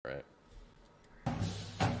Right.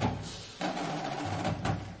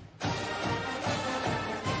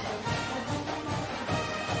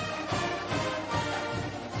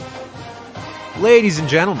 Ladies and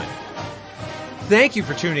gentlemen, thank you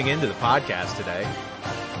for tuning into the podcast today.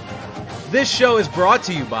 This show is brought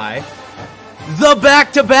to you by the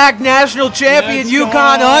back-to-back national champion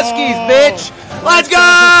UConn Huskies, bitch! Let's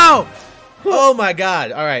go! Oh my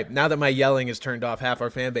God. All right, now that my yelling has turned off half our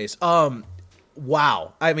fan base.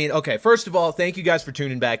 Wow. I mean, okay, first of all, thank you guys for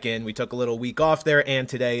tuning back in. We took a little week off there, and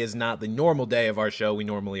today is not the normal day of our show. We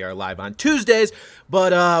normally are live on Tuesdays,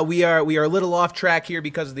 but we are a little off track here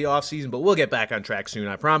because of the off season, but we'll get back on track soon,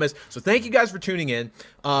 I promise. So thank you guys for tuning in.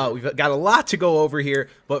 We've got a lot to go over here,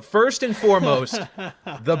 but first and foremost,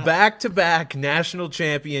 the back-to-back national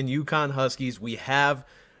champion UConn Huskies. We have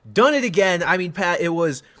done it again. I mean, Pat, it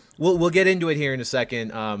was we'll get into it here in a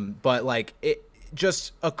second, but like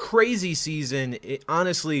just a crazy season. It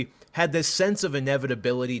honestly had this sense of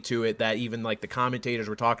inevitability to it that even like the commentators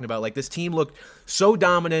were talking about. Like, this team looked so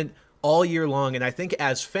dominant all year long, and I think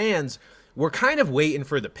as fans, we're kind of waiting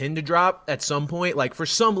for the pin to drop at some point, like for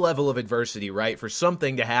some level of adversity, right? For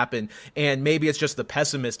something to happen, and maybe it's just the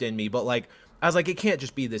pessimist in me, but like I was like, it can't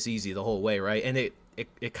just be this easy the whole way, right? And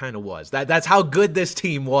it kind of was. That's how good this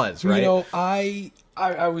team was, right? You know,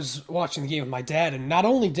 I was watching the game with my dad, and not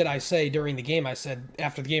only did I say during the game,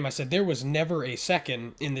 after the game, I said there was never a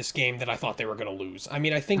second in this game that I thought they were going to lose. I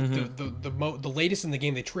mean, I think the latest in the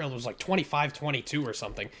game they trailed was like 25-22 or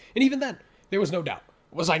something, and even then, there was no doubt.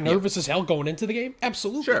 Was I nervous as hell going into the game?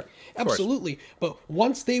 Absolutely. Sure. Absolutely. But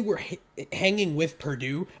once they were hanging with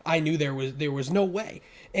Purdue, I knew there was no way.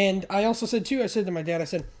 And I also said, too, I said to my dad, I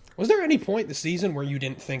said, was there any point in the season where you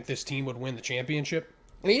didn't think this team would win the championship?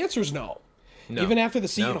 And the answer is no. Even after the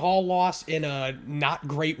Seton Hall loss in a not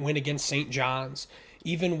great win against St. John's,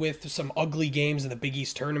 even with some ugly games in the Big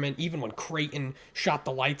East tournament, even when Creighton shot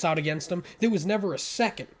the lights out against them, there was never a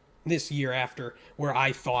second this year after where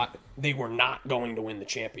I thought they were not going to win the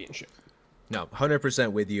championship. No,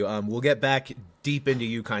 100% with you. We'll get back deep into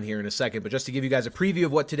UConn here in a second, but just to give you guys a preview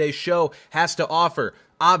of what today's show has to offer,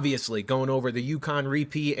 obviously going over the UConn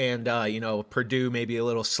repeat and, Purdue, maybe a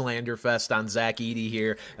little slander fest on Zach Edey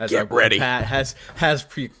here as our boy Pat has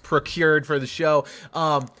procured for the show.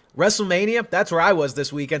 WrestleMania, that's where I was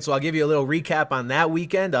this weekend, so I'll give you a little recap on that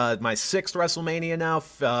weekend. My sixth WrestleMania now,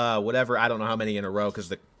 whatever, I don't know how many in a row because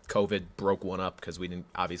the COVID broke one up because we didn't,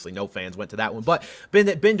 obviously no fans went to that one, but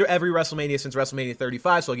been to every WrestleMania since WrestleMania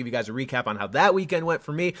 35, so I'll give you guys a recap on how that weekend went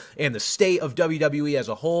for me and the state of WWE as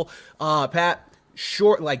a whole. Pat,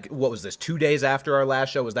 short, like, what was this, 2 days after our last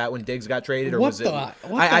show? Was that when Diggs got traded, or was it?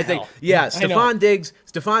 I think, yeah, Stefon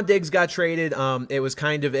Diggs got traded. It was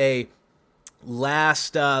kind of a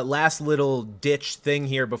last little ditch thing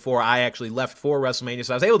here before I actually left for WrestleMania,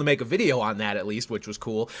 so I was able to make a video on that at least, which was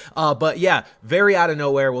cool. But yeah, very out of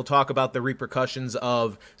nowhere. We'll talk about the repercussions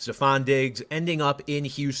of Stefon Diggs ending up in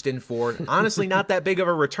Houston for honestly not that big of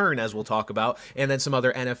a return, as we'll talk about, and then some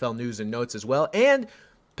other NFL news and notes as well. And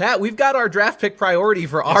Pat, we've got our draft pick priority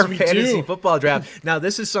for our fantasy football draft. Now,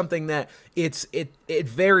 this is something that it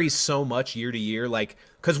varies so much year to year, like,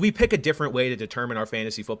 because we pick a different way to determine our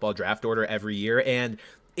fantasy football draft order every year, and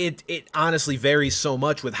it honestly varies so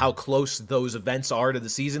much with how close those events are to the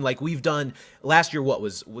season. Like, we've done last year, what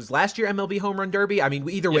was last year MLB Home Run Derby? I mean,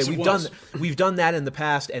 either way, we've done that in the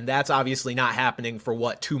past, and that's obviously not happening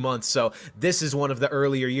for 2 months. So this is one of the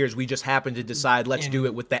earlier years. We just happened to decide let's do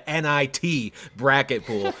it with the NIT bracket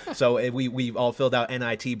pool. So we all filled out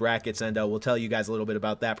NIT brackets, and we'll tell you guys a little bit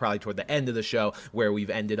about that probably toward the end of the show, where we've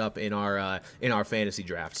ended up in our fantasy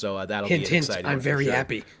draft. So that'll be exciting. I'm very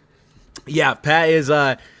happy. Yeah,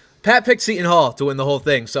 Pat picked Seton Hall to win the whole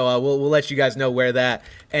thing, so we'll let you guys know where that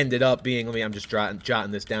ended up being. I'm just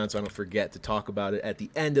jotting this down so I don't forget to talk about it at the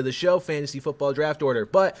end of the show, fantasy football draft order.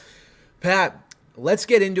 But Pat, let's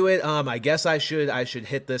get into it. I guess I should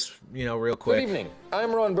hit this, real quick. Good evening.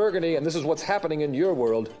 I'm Ron Burgundy, and this is what's happening in your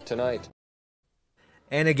world tonight.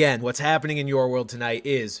 And again, what's happening in your world tonight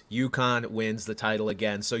is UConn wins the title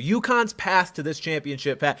again. So UConn's path to this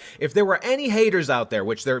championship, Pat, if there were any haters out there,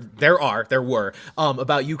 which there were,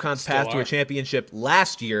 about UConn's path to a championship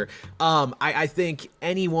last year, I think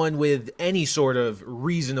anyone with any sort of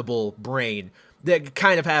reasonable brain that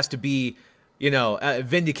kind of has to be,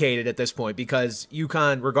 vindicated at this point, because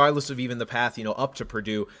UConn, regardless of even the path, up to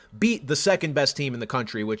Purdue, beat the second best team in the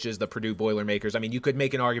country, which is the Purdue Boilermakers. I mean, you could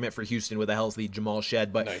make an argument for Houston with a healthy Jamal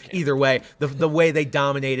Shed, but either way, the way they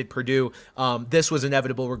dominated Purdue, this was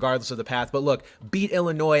inevitable regardless of the path. But look, beat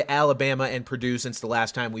Illinois, Alabama, and Purdue since the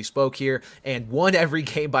last time we spoke here, and won every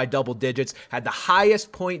game by double digits, had the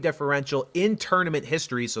highest point differential in tournament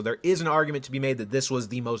history, so there is an argument to be made that this was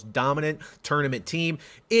the most dominant tournament team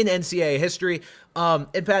in NCAA history.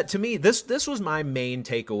 And Pat, to me, this was my main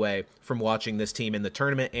takeaway from watching this team in the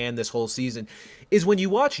tournament and this whole season, is when you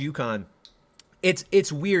watch UConn,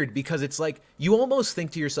 it's weird, because it's like you almost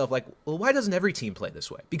think to yourself, like, well, why doesn't every team play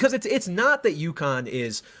this way? Because it's not that UConn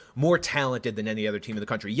is more talented than any other team in the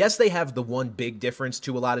country. Yes, they have the one big difference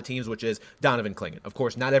to a lot of teams, which is Donovan Clingan. Of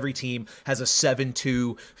course, not every team has a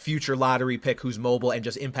 7-2 future lottery pick who's mobile and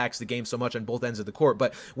just impacts the game so much on both ends of the court.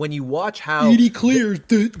 But when you watch how Edie clears,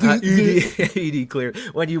 Edie clear.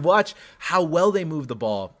 When you watch how well they move the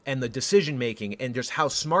ball and the decision making and just how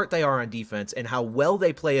smart they are on defense and how well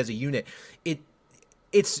they play as a unit,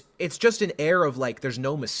 it's just an air of like there's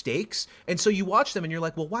no mistakes. And so you watch them and you're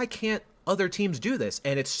like, well, why can't other teams do this?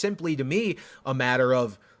 And it's simply, to me, a matter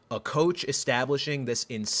of a coach establishing this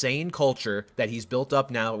insane culture that he's built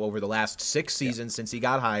up now over the last 6 seasons since he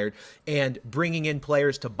got hired, and bringing in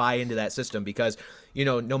players to buy into that system. Because,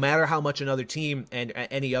 no matter how much another team and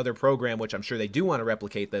any other program, which I'm sure they do want to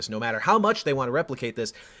replicate this, no matter how much they want to replicate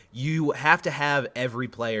this, you have to have every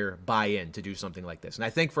player buy in to do something like this. And I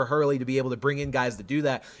think for Hurley to be able to bring in guys that do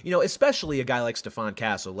that, especially a guy like Stefon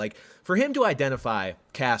Castle, like for him to identify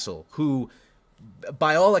Castle, who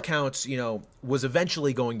by all accounts, was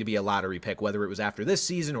eventually going to be a lottery pick, whether it was after this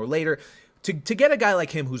season or later, to get a guy like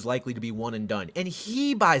him who's likely to be one and done. And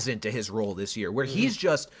he buys into his role this year, where he's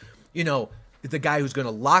just, the guy who's going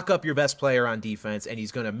to lock up your best player on defense, and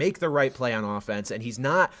he's going to make the right play on offense. And he's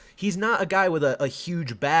not a guy with a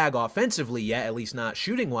huge bag offensively yet, at least not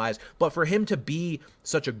shooting wise, but for him to be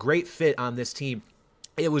such a great fit on this team,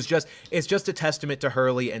 it's just a testament to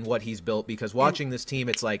Hurley and what he's built, because watching this team,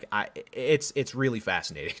 it's like it's really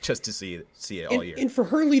fascinating just to see it all year. And for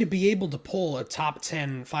Hurley to be able to pull a top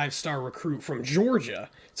 10 5-star recruit from Georgia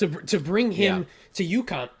to bring him to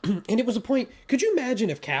UConn, and it was a point. Could you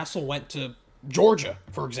imagine if Castle went to Georgia,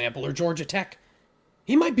 for example, or Georgia Tech?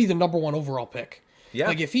 He might be the #1 overall pick. Yeah,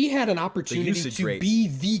 like if he had an opportunity to be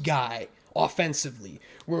the guy offensively,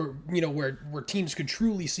 where teams could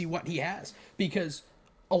truly see what he has, because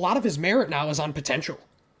a lot of his merit now is on potential.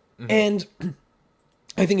 And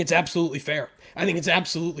I think it's absolutely fair. I think it's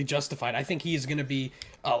absolutely justified. I think he is going to be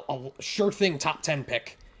a sure thing top 10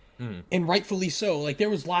 pick. And rightfully so. Like, there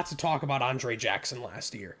was lots of talk about Andre Jackson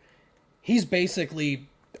last year. He's basically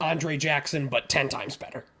Andre Jackson, but 10 times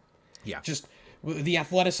better. Yeah. Just the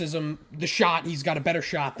athleticism, the shot, he's got a better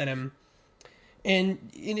shot than him. And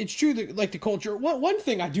it's true that, like, the culture, one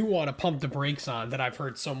thing I do want to pump the brakes on that I've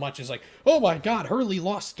heard so much is like, oh my God, Hurley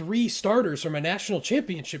lost 3 starters from a national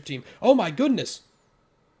championship team. Oh my goodness.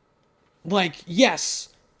 Like, yes,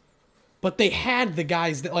 but they had the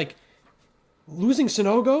guys that, like, losing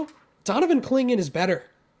Sonogo, Donovan Clingan is better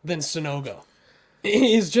than Sonogo.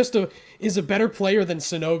 Is a better player than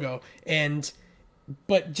Sonogo.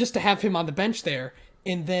 But just to have him on the bench there,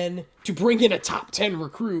 and then to bring in a top 10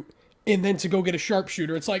 recruit, and then to go get a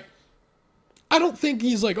sharpshooter, it's like, I don't think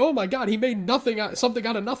he's like, oh my God, he made something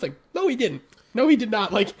out of nothing. No, he didn't. No, he did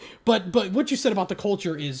not. Like, but what you said about the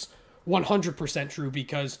culture is 100% true,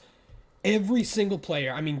 because every single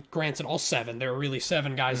player, I mean, granted, all 7, there were really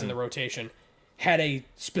 7 guys in the rotation, had a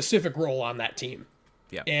specific role on that team.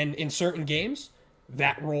 Yeah. And in certain games,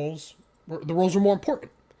 the roles were more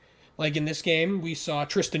important. Like in this game, we saw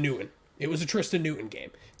Tristan Newton. It was a Tristan Newton game.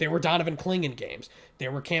 There were Donovan Clingan games.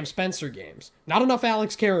 There were Cam Spencer games. Not enough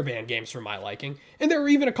Alex Caravan games for my liking. And there were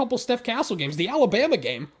even a couple Steph Castle games. The Alabama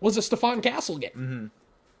game was a Stefon Castle game.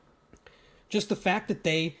 Just the fact that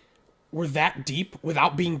they were that deep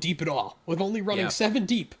without being deep at all, with only running 7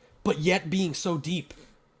 deep, but yet being so deep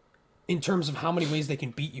in terms of how many ways they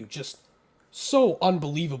can beat you, just so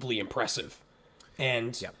unbelievably impressive.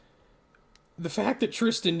 And the fact that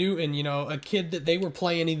Tristan Newton, a kid that they were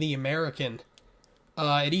playing in the American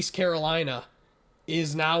at East Carolina,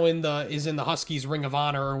 is now in the Huskies Ring of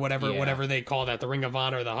Honor, or whatever they call that, the Ring of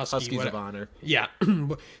Honor, the Huskies of Honor. Yeah,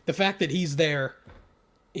 the fact that he's there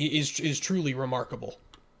is truly remarkable.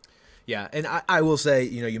 Yeah, and I will say,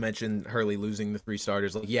 you mentioned Hurley losing the 3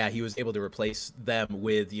 starters. Like, yeah, he was able to replace them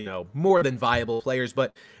with, more than viable players.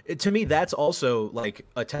 But to me, that's also, like,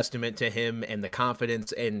 a testament to him and the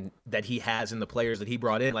confidence and that he has in the players that he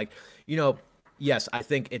brought in. Like, yes, I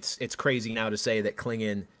think it's crazy now to say that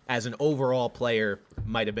Klingon, as an overall player,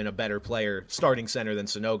 might have been a better player starting center than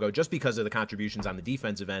Sonogo, just because of the contributions on the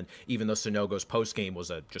defensive end, even though Sonogo's post game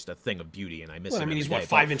was just a thing of beauty, and I miss him. I mean, he's every what,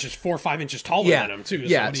 day, 4 or 5 inches taller than him, too.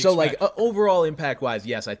 Yeah, so like overall impact wise,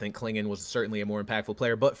 yes, I think Klingon was certainly a more impactful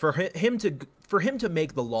player, but for him to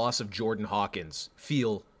make the loss of Jordan Hawkins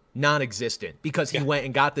feel non-existent because he went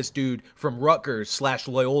and got this dude from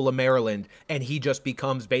Rutgers/Loyola Maryland, and he just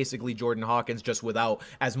becomes basically Jordan Hawkins, just without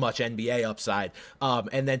as much NBA upside.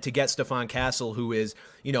 And then to get Stefon Castle, who is,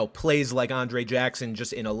 plays like Andre Jackson,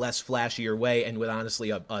 just in a less flashier way, and with honestly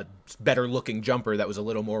a better looking jumper that was a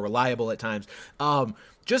little more reliable at times.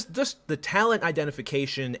 Just the talent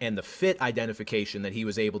identification and the fit identification that he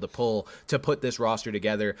was able to pull to put this roster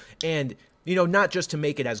together, and not just to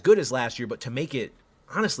make it as good as last year, but to make it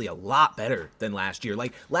honestly a lot better than last year.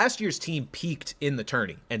 Like, last year's team peaked in the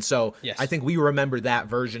tourney, and so I think we remember that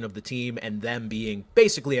version of the team and them being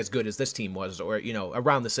basically as good as this team was, or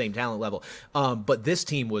around the same talent level. But this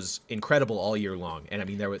team was incredible all year long, and I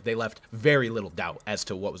mean they left very little doubt as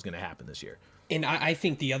to what was going to happen this year. And I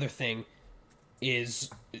think the other thing is,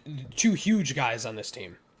 two huge guys on this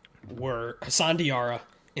team were Hassan Diarra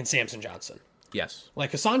and Samson Johnson. Yes,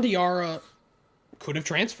 like Hassan Diarra could have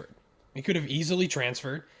transferred. He could have easily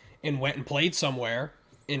transferred and went and played somewhere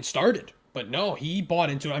and started. But no, he bought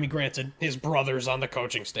into it. I mean, granted, his brother's on the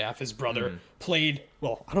coaching staff. His brother played,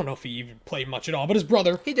 well, I don't know if he even played much at all, but his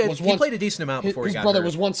brother... He did. He played a decent amount before he got hurt. His brother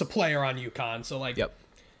was once a player on UConn, so like... Yep.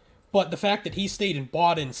 But the fact that he stayed and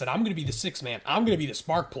bought in and said, I'm going to be the sixth man, I'm going to be the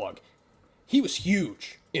spark plug, he was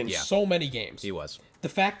huge in so many games. He was. The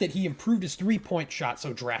fact that he improved his three-point shot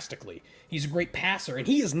so drastically. He's a great passer, and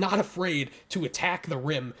he is not afraid to attack the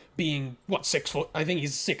rim, being 6 foot. I think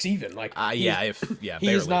he's 6 even. Like he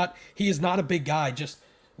is not. He is not a big guy. Just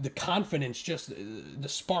the confidence, just the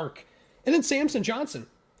spark. And then Samson Johnson,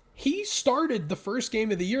 he started the first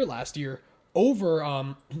game of the year last year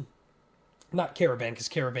over not Caravan, because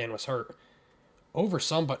Caravan was hurt. Over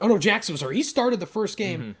somebody. Oh no, Jackson was hurt. He started the first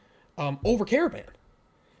game over Caravan,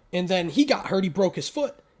 and then he got hurt. He broke his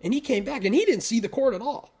foot, and he came back, and he didn't see the court at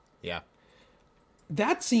all. Yeah.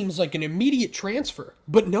 That seems like an immediate transfer.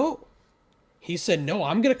 But no. He said, no,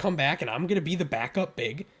 I'm going to come back and I'm going to be the backup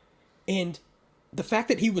big. And the fact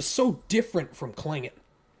that he was so different from Klingon.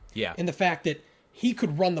 Yeah. And the fact that he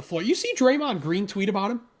could run the floor. You see Draymond Green tweet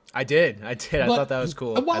about him? I did. I thought that was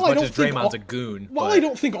cool. As much as Draymond's a goon. While I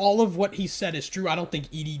don't think all of what he said is true, I don't think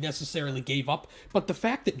Edey necessarily gave up. But the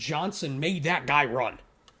fact that Johnson made that guy run.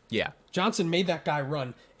 Yeah. Johnson made that guy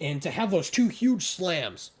run. And to have those 2 huge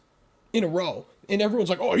slams in a row, and everyone's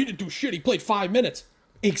like, oh, he didn't do shit, he played 5 minutes.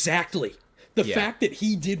 Exactly. The fact that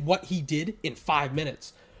he did what he did in 5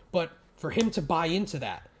 minutes. But for him to buy into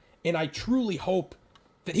that, and I truly hope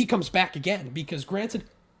that he comes back again, because granted,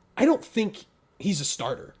 I don't think he's a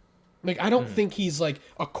starter. Like, I don't think he's like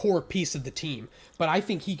a core piece of the team, but I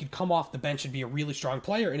think he could come off the bench and be a really strong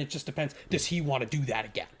player, and it just depends, does he want to do that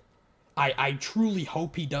again? I truly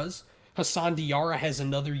hope he does. Hassan Diarra has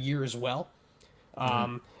another year as well.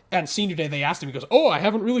 And senior day, they asked him, he goes, oh, I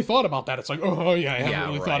haven't really thought about that. It's like, oh, yeah, I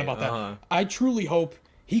haven't really thought about that. I truly hope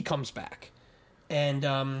he comes back. And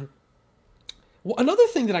another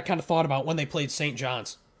thing that I kind of thought about when they played St.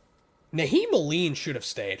 John's, Naheem Aline should have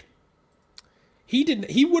stayed. He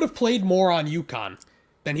didn't. He would have played more on UConn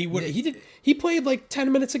than he would. He played like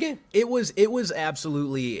 10 minutes a game. It was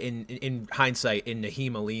absolutely in hindsight in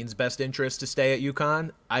Naheem Aline's best interest to stay at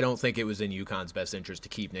UConn. I don't think it was in UConn's best interest to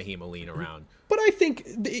keep Naheem Aline around. But I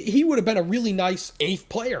think he would have been a really nice 8th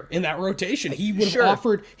player in that rotation. He would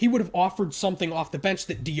have offered something off the bench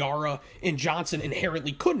that Diarra and Johnson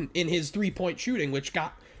inherently couldn't in his 3-point shooting, which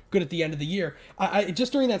got good at the end of the year. I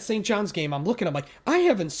just during that St. John's game, I'm like, I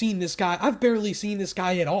haven't seen this guy. I've barely seen this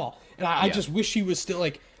guy at all. And I just wish he was still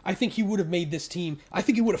like, I think he would have made this team. I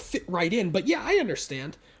think he would have fit right in. But yeah, I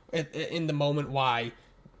understand in the moment why,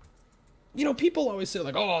 people always say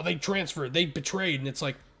like, oh, they transferred, they betrayed. And it's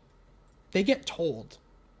like, they get told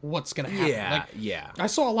what's going to happen. I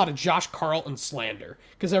saw a lot of Josh Carlton slander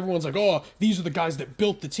because everyone's like, oh, these are the guys that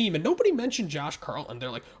built the team. And nobody mentioned Josh Carlton. They're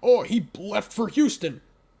like, oh, he left for Houston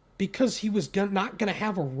because he was not going to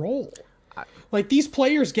have a role. Like, these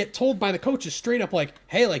players get told by the coaches straight up like,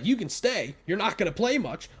 hey, like, you can stay. You're not going to play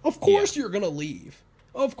much. Of course you're going to leave.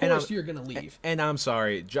 Of course you're going to leave. And I'm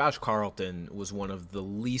sorry, Josh Carlton was one of the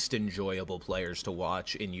least enjoyable players to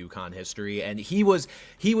watch in UConn history, and he was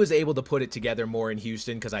able to put it together more in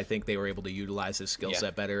Houston because I think they were able to utilize his skill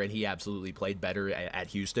set better, and he absolutely played better at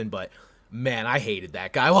Houston. But Man, I hated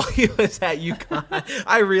that guy while he was at UConn.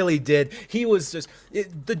 I really did. He was just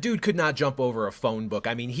the dude could not jump over a phone book.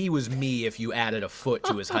 I mean, he was me if you added a foot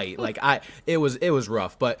to his height. Like it was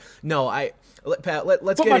rough. But no, Pat,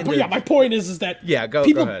 let's get into. Yeah, my point is that go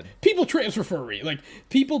ahead. People transfer for a reason. Like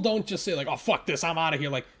people don't just say like, oh fuck this, I'm out of here.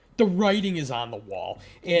 Like the writing is on the wall,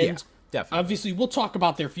 and definitely. Obviously we'll talk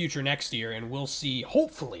about their future next year, and we'll see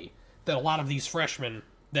hopefully that a lot of these freshmen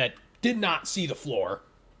that did not see the floor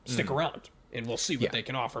stick around, and we'll see what they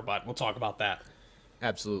can offer, but we'll talk about that.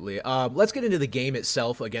 Absolutely. Let's get into the game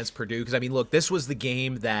itself against Purdue, because, I mean, look, this was the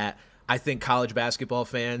game that I think college basketball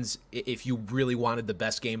fans, if you really wanted the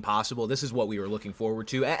best game possible, this is what we were looking forward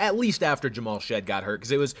to, at least after Jamal Shedd got hurt,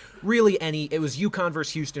 because it was really it was UConn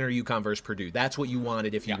versus Houston or UConn versus Purdue. That's what you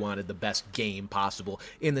wanted if you wanted the best game possible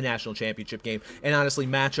in the national championship game. And honestly,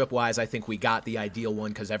 matchup-wise, I think we got the ideal one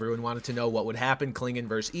because everyone wanted to know what would happen, Klingon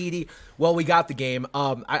versus Edey. Well, we got the game.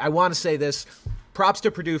 I want to say this. Props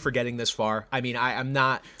to Purdue for getting this far. I mean, I'm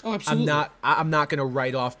not going to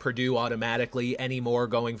write off Purdue automatically anymore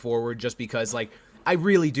going forward, just because, like, I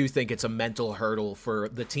really do think it's a mental hurdle for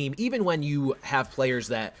the team. Even when you have players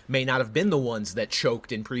that may not have been the ones that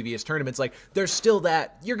choked in previous tournaments, like, there's still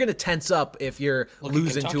that you're going to tense up if you're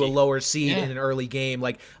losing to a lower seed in an early game.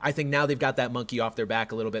 Like, I think now they've got that monkey off their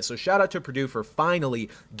back a little bit. So shout out to Purdue for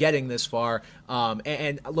finally getting this far.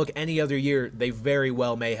 And look, any other year, they very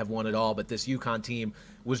well may have won it all, but this UConn team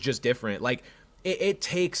was just different. Like, it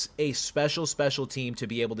takes a special team to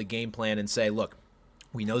be able to game plan and say, look,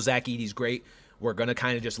 we know Zach Edey's great. We're going to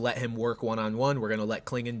kind of just let him work one-on-one. We're going to let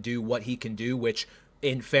Klingon do what he can do, which,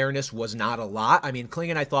 in fairness, was not a lot. I mean,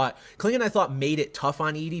 Klingon, I thought, made it tough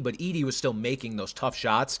on Edey, but Edey was still making those tough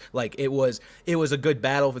shots. Like, it was a good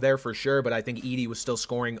battle there for sure, but I think Edey was still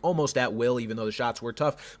scoring almost at will, even though the shots were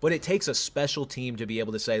tough. But it takes a special team to be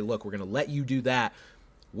able to say, look, we're going to let you do that.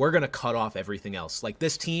 We're going to cut off everything else. Like,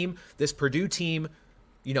 this Purdue team,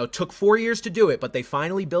 took 4 years to do it, but they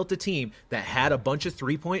finally built a team that had a bunch of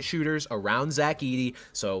three-point shooters around Zach Edey.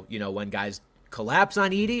 So, when guys collapse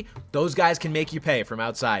on Edey, those guys can make you pay from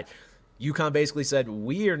outside. UConn basically said,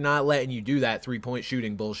 we are not letting you do that three-point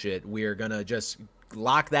shooting bullshit. We're going to just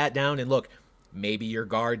lock that down. And look, maybe your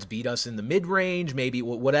guards beat us in the mid-range, maybe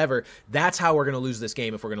whatever. That's how we're going to lose this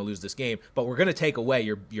game if we're going to lose this game. But we're going to take away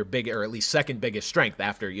your big, or at least second biggest strength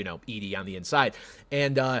after, Edey on the inside.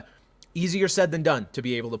 And, easier said than done to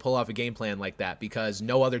be able to pull off a game plan like that, because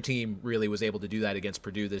no other team really was able to do that against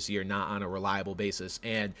Purdue this year, not on a reliable basis.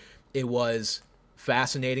 And it was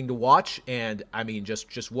fascinating to watch. And I mean,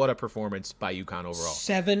 just what a performance by UConn overall.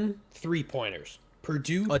 7 3-pointers.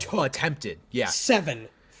 Purdue attempted. Yeah. 7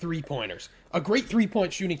 3-pointers. A great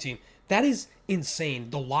 3-point shooting team. That is insane.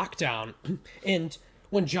 The lockdown. And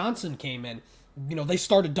when Johnson came in, they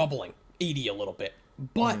started doubling Edey a little bit.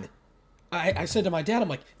 But I said to my dad, I'm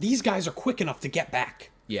like, these guys are quick enough to get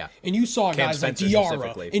back. Yeah. And you saw Cam guys Spencer like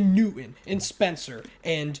Diarra and Newton and Spencer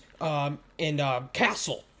and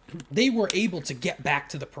Castle. They were able to get back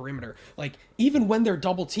to the perimeter. Like, even when they're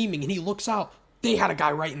double teaming and he looks out, they had a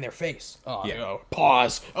guy right in their face.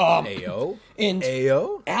 Pause. Ayo. And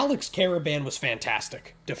Ayo. Alex Caravan was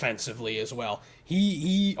fantastic defensively as well.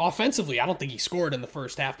 He offensively, I don't think he scored in the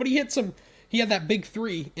first half, but he had that big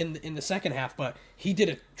three in the second half, but he did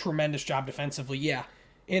a tremendous job defensively, yeah.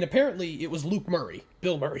 And apparently it was Luke Murray,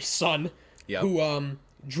 Bill Murray's son, who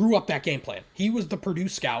drew up that game plan. He was the Purdue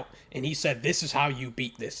scout, and he said, this is how you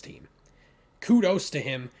beat this team. Kudos to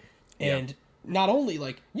him. And not only,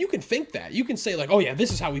 like, you can think that. You can say, like, oh, yeah,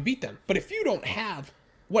 this is how we beat them. But if you don't have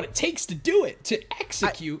what it takes to do it, to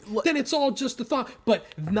execute, then it's all just a thought. But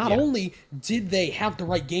not only did they have the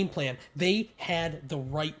right game plan, they had the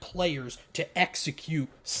right players to execute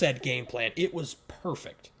said game plan. It was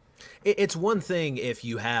perfect. It's one thing if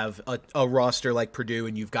you have a roster like Purdue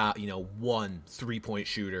and you've got, 1 3-point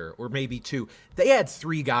shooter or maybe 2. They had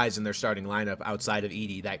 3 guys in their starting lineup outside of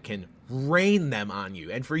Edey that can rain them on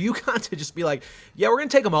you. And for UConn to just be like, yeah, we're going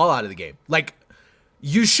to take them all out of the game. Like,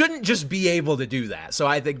 you shouldn't just be able to do that. So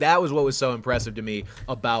I think that was what was so impressive to me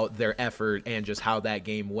about their effort and just how that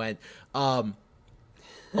game went. A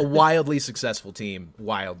wildly successful team,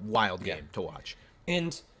 wild game to watch.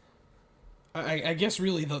 And I guess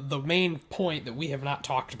really the main point that we have not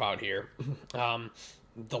talked about here, the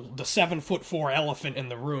 7'4" elephant in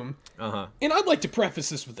the room. And I'd like to preface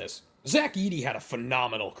this with this. Zach Edey had a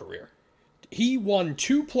phenomenal career. He won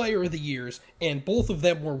 2 Player of the Years, and both of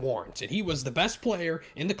them were warranted. He was the best player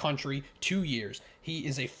in the country 2 years. He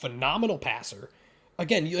is a phenomenal passer.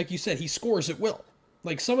 Again, like you said, he scores at will.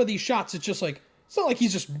 Like, some of these shots, it's just like, it's not like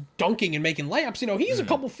he's just dunking and making layups. He's a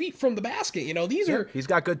couple feet from the basket. These are... He's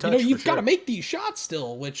got good touch, you've got to make these shots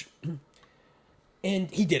still, which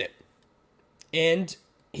And he did it. And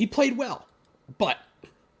he played well. But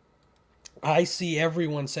I see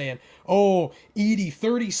everyone saying, oh, Edey,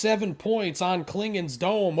 37 points on Klingen's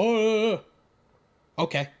dome.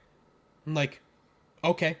 Okay. I'm like,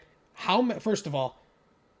 okay. First of all,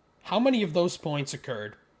 how many of those points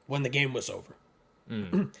occurred when the game was over?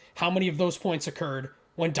 How many of those points occurred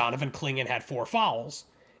when Donovan Klingen had 4 fouls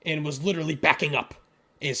and was literally backing up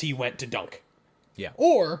as he went to dunk? Yeah.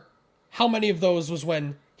 Or how many of those was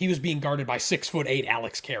when he was being guarded by 6'8"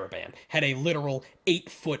 Alex Caravan, had a literal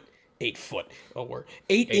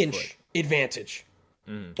 8-inch advantage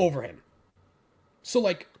over him? So,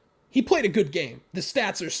 like, he played a good game. The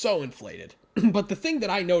stats are so inflated. But the thing that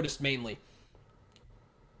I noticed mainly,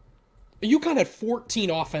 UConn had 14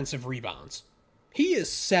 offensive rebounds. He is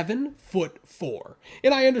 7'4",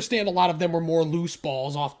 and I understand a lot of them were more loose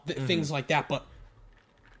balls off things like that. But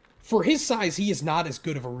for his size, he is not as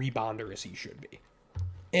good of a rebounder as he should be.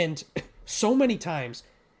 And so many times,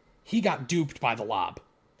 he got duped by the lob.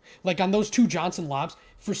 Like on those 2 Johnson lobs,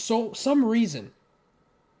 for some reason,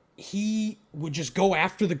 he would just go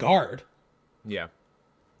after the guard. Yeah.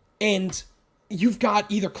 And you've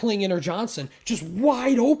got either Klingen or Johnson just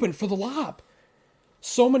wide open for the lob.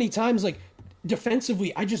 So many times, like,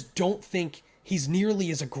 defensively, I just don't think he's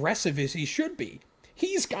nearly as aggressive as he should be.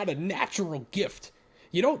 He's got a natural gift.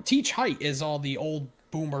 You don't teach height, as all the old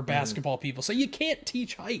boomer basketball people say. You can't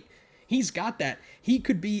teach height. He's got that. He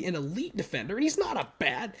could be an elite defender, and he's not a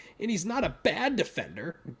bad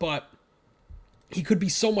defender, but he could be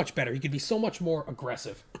so much better. He could be so much more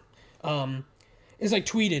aggressive. As I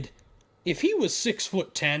tweeted, if he was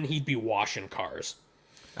 6'10", he'd be washing cars.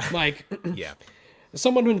 Like, yeah.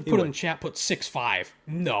 Someone would put in the chat, put 6'5".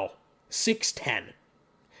 No, 6'10".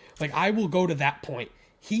 Like, I will go to that point.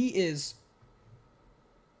 He is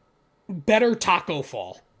better Taco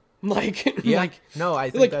Fall. Like, yeah. No, I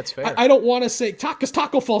think that's fair. I don't want to say because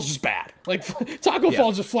Taco Fall's just bad. Like, Taco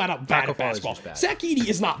Fall's just flat out bad Taco at Fall basketball. is just bad. Zach Edey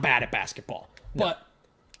is not bad at basketball, but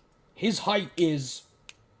his height is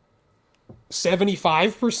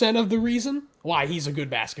 75% of the reason why he's a good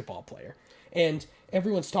basketball player. And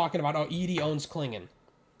everyone's talking about, oh, Edey owns Klingen.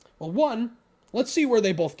 Well, one, let's see where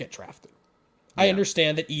they both get drafted. I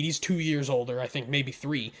understand that Edey's 2 years older, I think maybe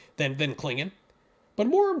 3, than Klingen. But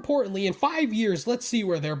more importantly, in 5 years, let's see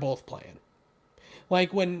where they're both playing.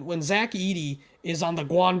 Like when Zach Edey is on the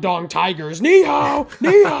Guangdong Tigers, ni-hao,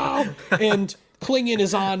 ni-hao, and Klingen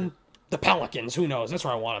is on the Pelicans. Who knows? That's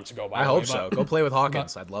where I want him to go. I hope so. Go play with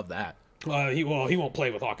Hawkins. I'd love that. He won't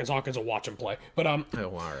play with Hawkins. Hawkins will watch him play. But Oh,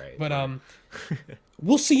 all right. But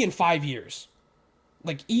we'll see in 5 years.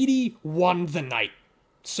 Like, Edey won the night,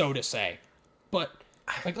 so to say. But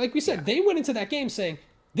like we said, they went into that game saying,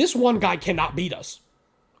 this one guy cannot beat us.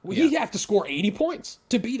 He'd have to score 80 points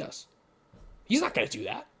to beat us. He's not going to do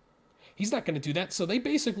that. He's not going to do that. So they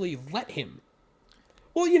basically let him.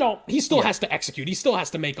 Well, you know, he still has to execute. He still has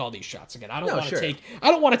to make all these shots again. I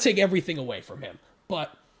don't want to take everything away from him.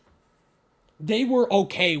 But they were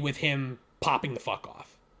okay with him popping the fuck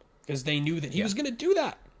off because they knew that he was going to do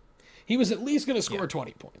that. He was at least going to score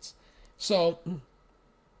 20 points. So,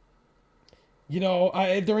 you know,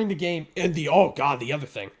 during the game, and the other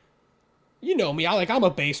thing, you know me, I'm a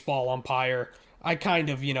baseball umpire. I kind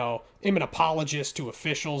of, am an apologist to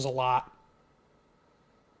officials a lot.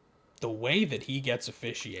 The way that he gets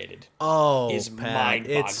officiated is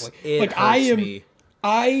mind-boggling. It hurts me.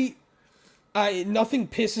 Nothing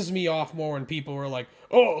pisses me off more when people are like,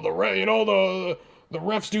 oh, the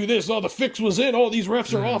refs do this, the fix was in, these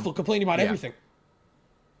refs are awful, complaining about everything.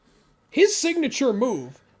 His signature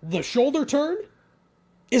move, the shoulder turn,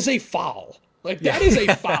 is a foul. Like, that is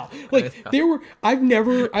a foul. Like,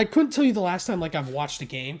 I couldn't tell you the last time, like, I've watched a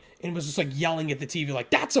game and was just, like, yelling at the TV,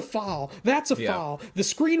 like, that's a foul, that's a foul. The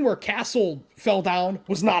screen where Castle fell down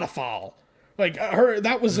was not a foul. Like,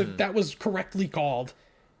 that was correctly called,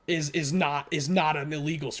 is not an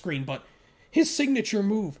illegal screen, but his signature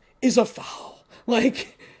move is a foul.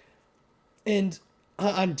 Like, and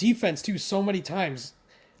on defense, too, so many times,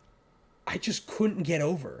 I just couldn't get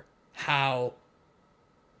over how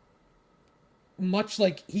much,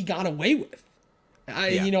 like, he got away with.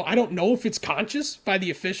 I don't know if it's conscious by the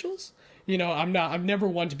officials. I'm never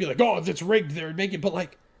one to be like, oh, if it's rigged, they're making, but,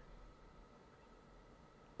 like,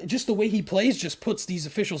 just the way he plays just puts these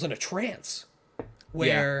officials in a trance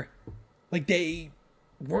where, like, they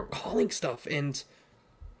weren't calling stuff,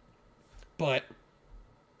 but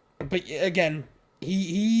again,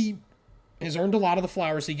 he has earned a lot of the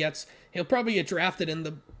flowers he gets. He'll probably get drafted in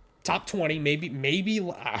the top 20, maybe.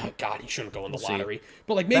 God, he shouldn't go in the lottery,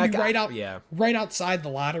 but like maybe right outside the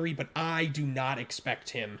lottery. But I do not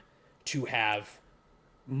expect him to have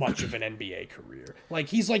much of an NBA career. Like,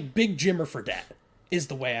 he's like Big Jimmer Fredette is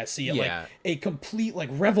the way I see it. Yeah. Like, a complete, like,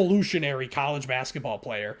 revolutionary college basketball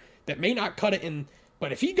player that may not cut it in,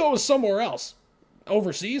 but if he goes somewhere else,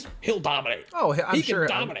 overseas, he'll dominate. Oh, he can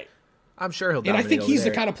dominate. I'm sure he'll And dominate. I think he's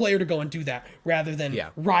there. the kind of player to go and do that rather than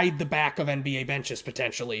ride the back of NBA benches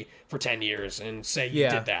potentially for 10 years and say you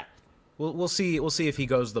did that. We'll see if he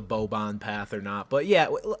goes the Boban path or not. But yeah,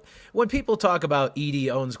 when people talk about Edey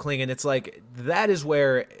owns Klingon, it's like that is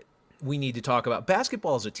where we need to talk about.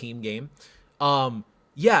 Basketball is a team game.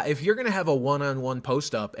 Yeah, if you're going to have a one-on-one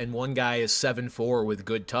post-up and one guy is 7'4" with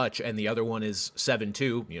good touch and the other one is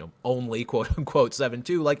 7'2", only quote-unquote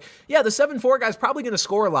 7'2", like, yeah, the 7'4" guy's probably going to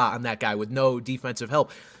score a lot on that guy with no defensive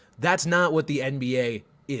help. That's not what the NBA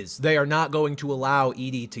is. They are not going to allow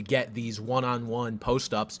Edey to get these one-on-one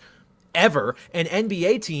post-ups ever, and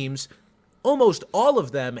NBA teams, almost all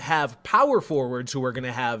of them have power forwards who are going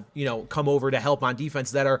to have, come over to help on defense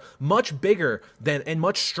that are much bigger than and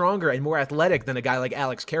much stronger and more athletic than a guy like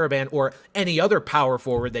Alex Caravan or any other power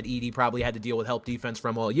forward that Edey probably had to deal with help defense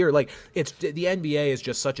from all year. Like, it's the NBA is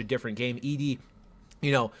just such a different game. Edey,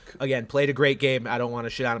 again, played a great game. I don't want to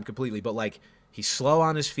shit on him completely, but like, he's slow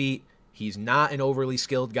on his feet. He's not an overly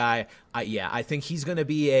skilled guy. I think he's going to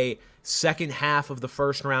be a second half of the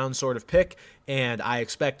first round sort of pick, and I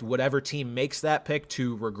expect whatever team makes that pick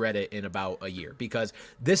to regret it in about a year, because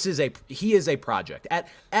he is a project.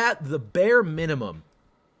 At the bare minimum,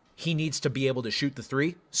 he needs to be able to shoot the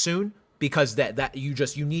three soon, because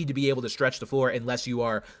you need to be able to stretch the floor unless you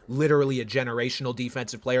are literally a generational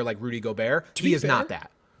defensive player like Rudy Gobert. He is not that.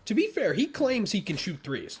 To be fair, he claims he can shoot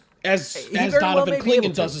threes, as Donovan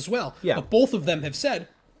Klingon does as well. Yeah. But both of them have said,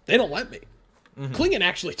 they don't let me. Mm-hmm. Klingon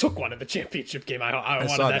actually took one in the championship game. I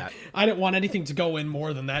wanted that. I didn't want anything to go in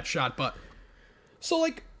more than that shot. But so,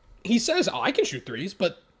 like, he says, I can shoot threes,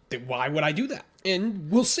 but why would I do that? And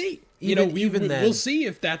we'll see. We'll see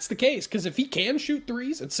if that's the case. Because if he can shoot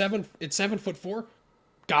threes at 7'4",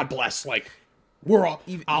 God bless. Like,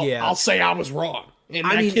 I'll say I was wrong. And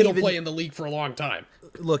that kid will play in the league for a long time.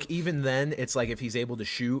 Look, even then, it's like if he's able to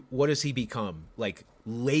shoot, what does he become? Like,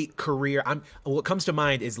 late career. What comes to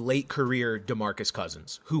mind is late career DeMarcus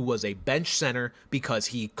Cousins, who was a bench center because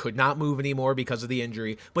he could not move anymore because of the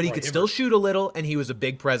injury, but he could still shoot a little, and he was a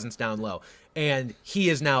big presence down low. And he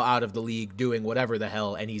is now out of the league doing whatever the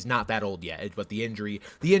hell, and he's not that old yet. But the injury,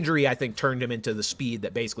 I think, turned him into the speed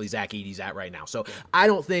that basically Zach Edey's at right now. So I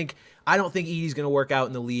don't think Edey's going to work out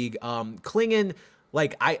in the league. Klingon.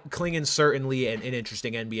 Klingon's certainly an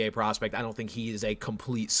interesting NBA prospect. I don't think he is a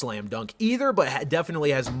complete slam dunk either, but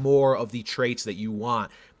definitely has more of the traits that you want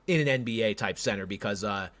in an NBA type center, because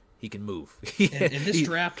he can move. And this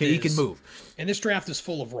draft he can move. And this draft is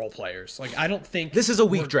full of role players. Like, I don't think this is a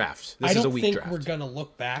weak draft. I don't think we're gonna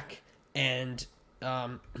look back and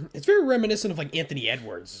it's very reminiscent of like Anthony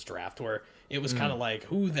Edwards' draft, where it was kind of like,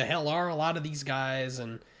 who the hell are a lot of these guys?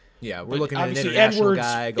 And yeah, we're looking at an international Edwards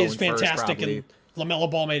guy going is fantastic, first, and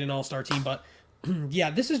LaMelo Ball made an all-star team, but yeah,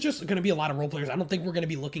 this is just going to be a lot of role players. I don't think we're going to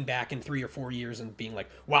be looking back in 3 or 4 years and being like,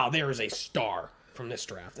 wow, there is a star from this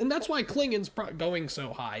draft. And that's why Klingon's going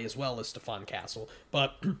so high, as well as Stefon Castle.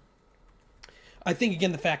 But I think,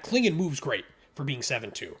 again, the fact Klingon moves great for being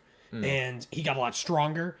 7'2", and he got a lot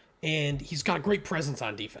stronger, and he's got a great presence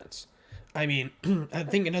on defense. I mean, I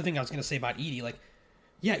think another thing I was going to say about Edey, like,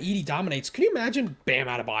 yeah, Edey dominates. Can you imagine Bam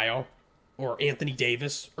Adebayo or Anthony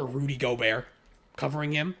Davis or Rudy Gobert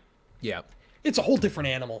covering him? Yeah. It's a whole different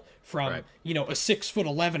animal from, a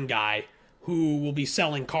 6'11" guy who will be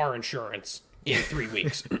selling car insurance in 3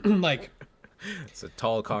 weeks. Like, it's a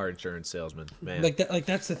tall car insurance salesman, man.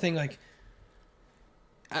 That's the thing. Like,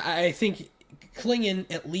 I think Klingon,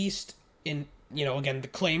 at least in, again, the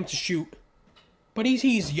claim to shoot, but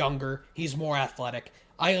he's younger, he's more athletic.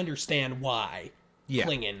 I understand why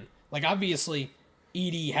Klingon, like, obviously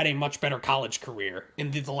Edey had a much better college career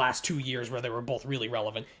in the last 2 years where they were both really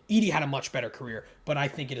relevant. Edey had a much better career, but I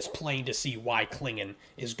think it is plain to see why Klingon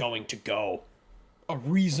is going to go a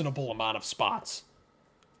reasonable amount of spots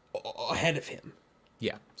ahead of him.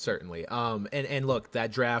 Yeah, certainly. And look,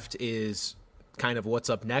 that draft is kind of what's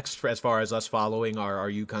up next for, as far as us following our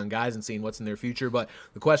UConn guys and seeing what's in their future. But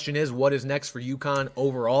the question is, what is next for UConn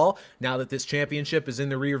overall now that this championship is in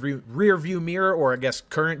the rear view mirror, or I guess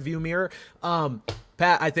current view mirror?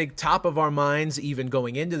 Pat, I think top of our minds, even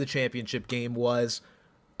going into the championship game, was,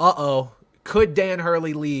 could Dan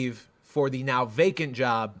Hurley leave for the now vacant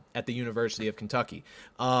job at the University of Kentucky?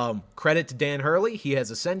 Credit to Dan Hurley. He has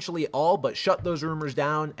essentially all but shut those rumors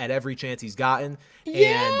down at every chance he's gotten.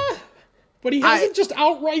 Yeah, but he hasn't just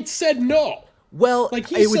outright said no. Well, like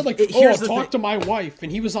he said, here's talk to my wife, and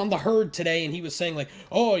he was on the Herd today, and he was saying like,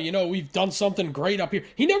 oh, we've done something great up here.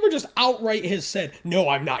 He never just outright has said, no,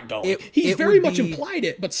 I'm not going. He's very much implied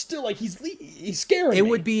it, but still, like he's scaring me.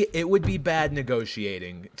 It would be bad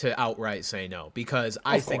negotiating to outright say no, because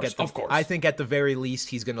I think at the very least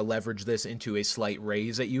he's going to leverage this into a slight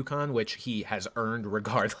raise at UConn, which he has earned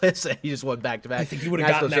regardless. He just went back to back. I think he would have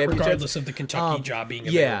gotten that regardless of the Kentucky job being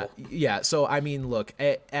available. Yeah. So I mean, look,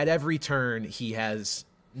 at every turn he has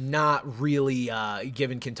not really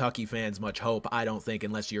given Kentucky fans much hope, I don't think,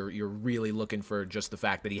 unless you're really looking for just the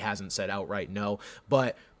fact that he hasn't said outright no.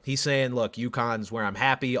 But he's saying, look, UConn's where I'm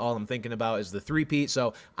happy. All I'm thinking about is the three-peat,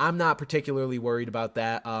 so I'm not particularly worried about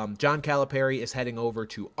that. John Calipari is heading over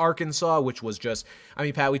to Arkansas, which was just, I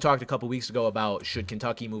mean, Pat, we talked a couple weeks ago about should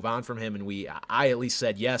Kentucky move on from him, and I at least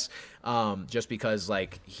said yes, just because,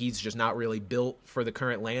 like, he's just not really built for the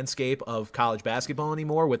current landscape of college basketball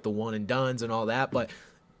anymore with the one-and-dones and all that, but,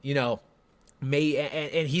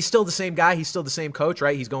 and he's still the same guy. He's still the same coach,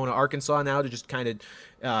 right? He's going to Arkansas now to just kind of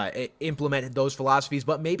implement those philosophies.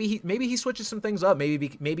 But maybe he switches some things up.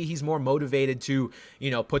 Maybe he's more motivated to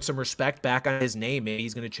put some respect back on his name. Maybe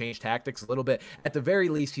he's going to change tactics a little bit. At the very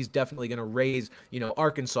least, he's definitely going to raise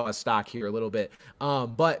Arkansas stock here a little bit.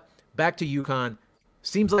 But back to UConn.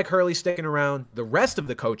 Seems like Hurley's sticking around. The rest of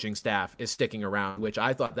the coaching staff is sticking around, which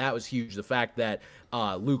I thought that was huge. The fact that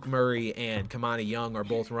Luke Murray and Kamani Young are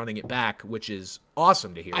both running it back, which is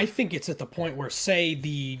awesome to hear. I think it's at the point where, say,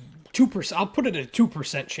 the 2%, I'll put it at a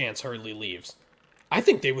 2% chance Hurley leaves. I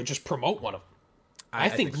think they would just promote one of them. I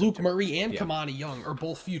think Luke Murray and Kamani Young are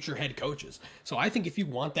both future head coaches. So I think if you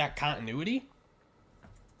want that continuity,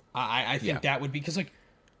 I think that would be, because, like,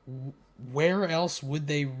 where else would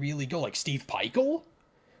they really go? Like Steve Peichel?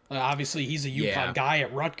 Obviously, he's a UConn guy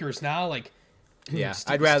at Rutgers now. Like,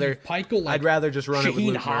 I'd rather Peichel, like, I'd rather just run it with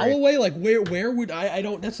Luke Holloway. Like, where would I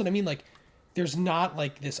don't? That's what I mean. Like, there's not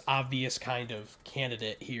like this obvious kind of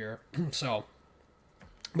candidate here. So,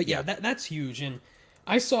 but that's huge. And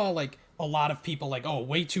I saw like a lot of people like,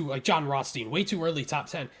 way too, like John Rothstein, way too early top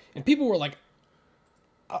 10, and people were like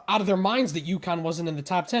out of their minds that UConn wasn't in the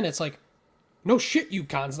top 10. It's like, no shit,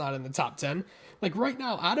 UConn's not in the top 10. Like right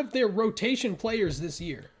now, out of their rotation players this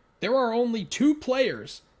year, there are only 2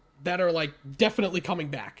 players that are like definitely coming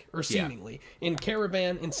back, or seemingly, in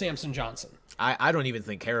Caravan and Samson Johnson. I don't even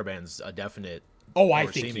think Caravan's a definite. I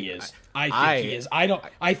think he is. I think he is.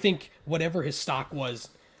 I think whatever his stock was,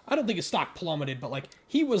 I don't think his stock plummeted, but like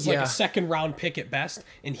he was like a second round pick at best,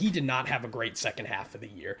 and he did not have a great second half of the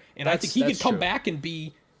year. And I think he could come back and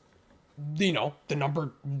be, the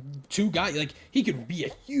number 2 guy. Like he could be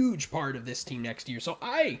a huge part of this team next year. So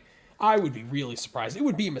I would be really surprised. It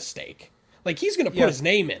would be a mistake. Like he's going to put his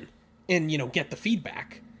name in and get the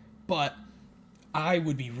feedback, but I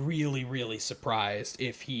would be really, really surprised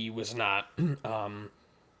if he was not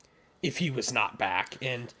back.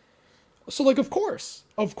 And so like of course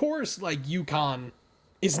like UConn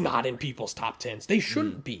is not in people's top 10s. They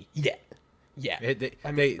shouldn't be yet. Yeah,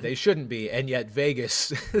 they shouldn't be, and yet Vegas,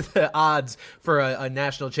 the odds for a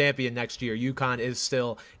national champion next year, UConn is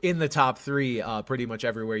still in the top 3 pretty much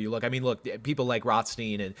everywhere you look. I mean, look, people like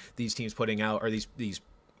Rothstein and these teams putting out, or these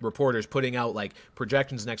reporters putting out like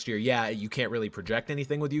projections next year. Yeah, you can't really project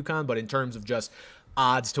anything with UConn, but in terms of just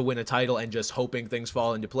odds to win a title and just hoping things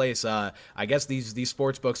fall into place, I guess these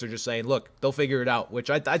sports books are just saying, look, they'll figure it out, which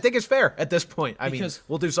I think is fair at this point. I mean,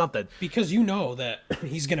 we'll do something. Because that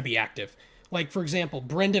he's going to be active. Like, for example,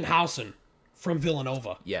 Brendan Housen from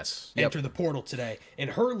Villanova. Yes. Entered the portal today. And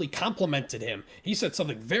Hurley complimented him. He said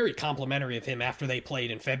something very complimentary of him after they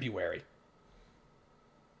played in February.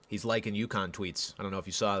 He's liking UConn tweets. I don't know if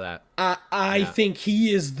you saw that. I think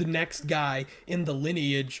he is the next guy in the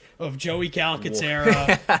lineage of Joey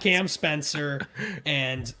Calcaterra, Cam Spencer,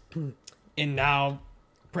 and now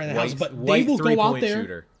Brendan Housen. But they will go out there.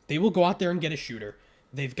 Shooter. They will go out there and get a shooter.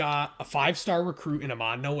 They've got a 5-star recruit in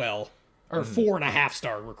Amon Noel. Or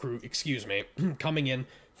 4.5-star recruit, coming in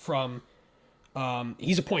from,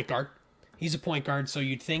 he's a point guard. So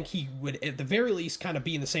you'd think he would, at the very least, kind of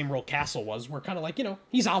be in the same role Castle was, where kind of like,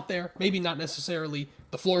 he's out there. Maybe not necessarily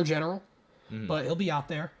the floor general, but he'll be out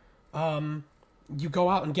there. You go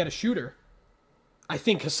out and get a shooter. I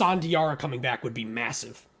think Hassan Diarra coming back would be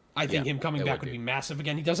massive. I think him coming back would be massive.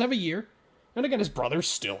 Again, he does have a year. And again, his brother's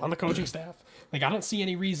still on the coaching staff. Like, I don't see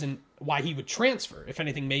any reason why he would transfer. If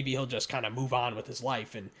anything, maybe he'll just kind of move on with his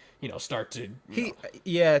life and, start to...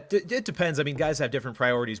 It depends. I mean, guys have different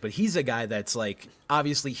priorities, but he's a guy that's, like,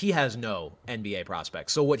 obviously he has no NBA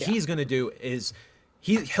prospects. So what he's going to do is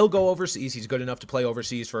he'll go overseas. He's good enough to play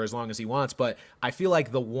overseas for as long as he wants. But I feel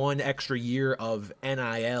like the one extra year of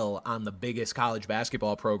NIL on the biggest college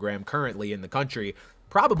basketball program currently in the country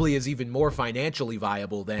probably is even more financially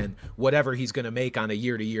viable than whatever he's going to make on a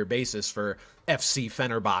year-to-year basis for FC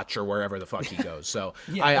Fenerbahce or wherever the fuck he goes. So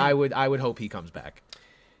yeah, I would hope he comes back.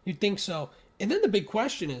 You'd think so. And then the big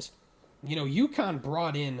question is, UConn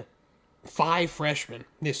brought in 5 freshmen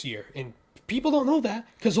this year, and people don't know that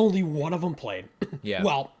because only one of them played. Yeah.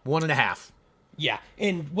 Well, 1.5. Yeah.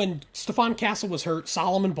 And when Stefon Castle was hurt,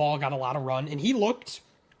 Solomon Ball got a lot of run, and he looked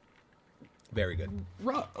very good.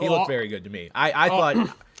 He looked very good to me. I thought.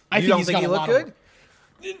 You don't think he looked good?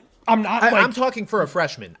 I'm not. I'm talking for a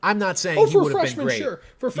freshman. I'm not saying he would have been great. Sure.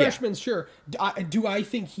 For freshmen, sure. Do I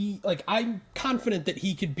think I'm confident that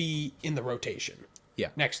he could be in the rotation. Yeah.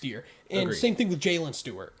 Next year, and Agreed. Same thing with Jalen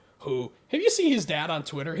Stewart. Who have you seen his dad on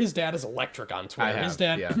Twitter? His dad is electric on Twitter. I have, his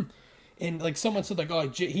dad, yeah. And someone said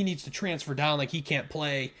he needs to transfer down, he can't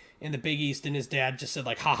play in the Big East, and his dad just said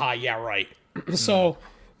haha, yeah, right. So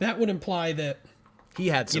that would imply that he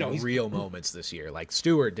had some real moments this year. Like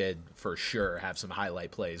Stewart did for sure have some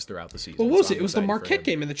highlight plays throughout the season. Well, what was it? It was the Marquette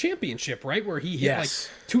game in the championship, right? Where he hit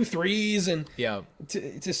 2 threes, and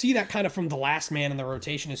to see that kind of from the last man in the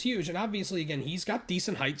rotation is huge. And obviously, again, he's got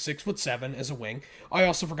decent height, 6'7" as a wing. I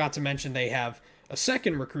also forgot to mention they have a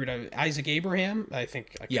second recruit, Isaac Abraham. I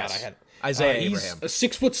think. Isaiah Abraham. He's a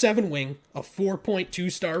 6'7" wing, a 4.2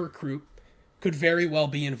 star recruit, could very well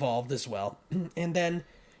be involved as well. And then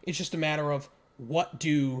it's just a matter of, what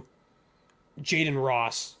do Jaden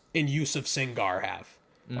Ross and Yusuf Singar have?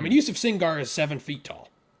 I mean, Yusuf Singar is 7 feet tall.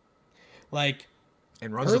 And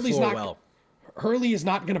runs the floor well. Hurley is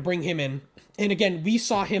not going to bring him in. And again, we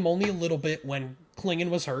saw him only a little bit when Klingon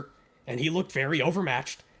was hurt, and he looked very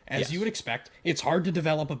overmatched, as you would expect. It's hard to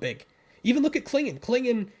develop a big. Even look at Klingon.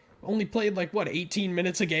 Klingon only played 18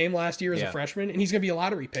 minutes a game last year as a freshman, and he's going to be a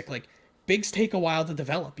lottery pick. Bigs take a while to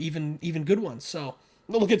develop, even good ones. So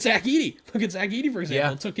look at Zach Edey. For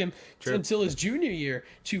example. It took him until his junior year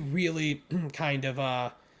to really kind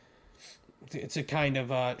of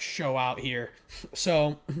show out here.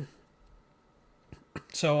 So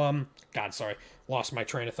God, sorry, lost my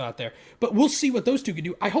train of thought there. But we'll see what those two can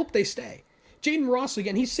do. I hope they stay. Jaden Ross,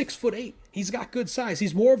 again, he's 6'8". He's got good size.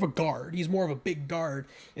 He's more of a guard. He's more of a big guard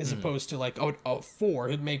as opposed to a 4.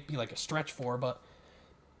 It may be a stretch 4, but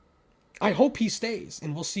I hope he stays,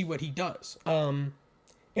 and we'll see what he does.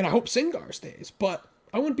 And I hope Singar stays, but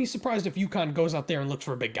I wouldn't be surprised if UConn goes out there and looks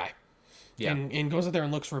for a big guy. Yeah. And goes out there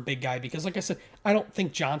and looks for a big guy because, like I said, I don't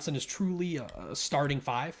think Johnson is truly a starting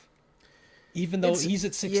 5. Even though he's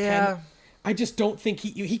at 6'10", I just don't think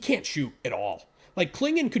he can't shoot at all.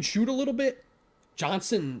 Klingon could shoot a little bit.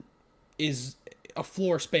 Johnson is a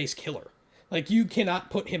floor space killer. You cannot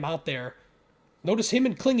put him out there. Notice him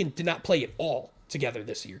and Klingon did not play at all together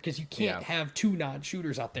this year because you can't have 2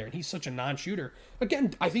 non-shooters out there, and he's such a non-shooter.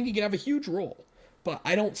 Again, I think he could have a huge role, but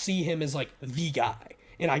I don't see him as the guy,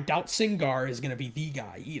 and I doubt Singar is going to be the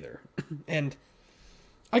guy either. And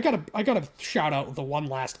I gotta shout out the one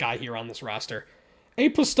last guy here on this roster,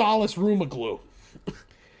 Apostolos Rumaglu,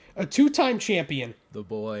 a 2-time champion. The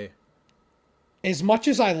boy. As much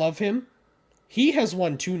as I love him, he has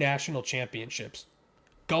won 2 national championships.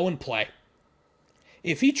 Go and play.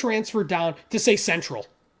 If he transferred down to, say, Central,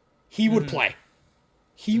 he would play.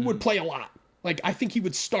 He would play a lot. I think he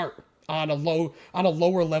would start on a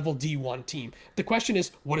lower level D1 team. The question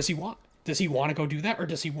is, what does he want? Does he want to go do that, or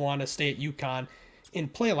does he want to stay at UConn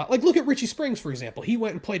and play a lot? Look at Richie Springs, for example. He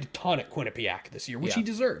went and played a ton at Quinnipiac this year, which he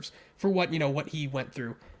deserves for what he went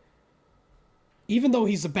through. Even though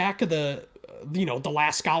he's the back of the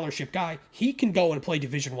last scholarship guy, he can go and play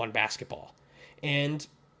Division I basketball. And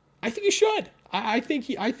I think he should. I think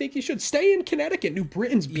he should stay in Connecticut. New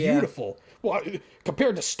Britain's beautiful. Well,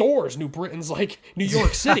 compared to Stores, New Britain's like New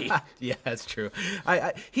York City. Yeah, that's true.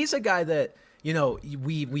 He's a guy that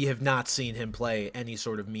we have not seen him play any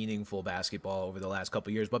sort of meaningful basketball over the last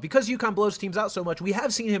couple of years. But because UConn blows teams out so much, we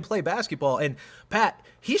have seen him play basketball. And Pat,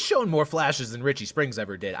 he's shown more flashes than Richie Springs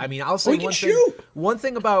ever did. I mean, I'll say one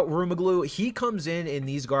thing about Rumaglu. He comes in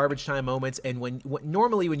these garbage time moments, and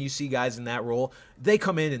normally when you see guys in that role, they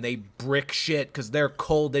come in and they brick shit because they're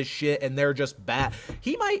cold as shit and they're just bad.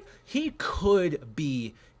 He could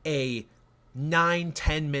be a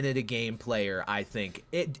 9-10 minute a game player, I think,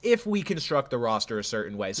 if we construct the roster a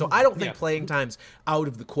certain way. So I don't think playing time's out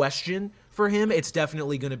of the question for him. It's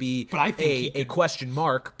definitely going to be a question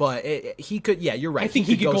mark, but he could, you're right. I think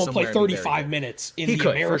he could go and play 35 minutes in the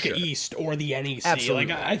America East or the NEC.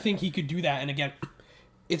 Absolutely. I think he could do that. And again,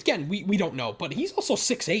 again, we don't know, but he's also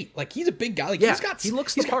 6'8". Like, he's a big guy. Like, Yeah, he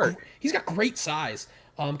looks the part. He's got great size.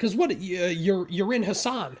 Because you're in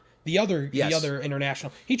Hassan, the other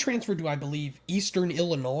international. He transferred to, I believe, Eastern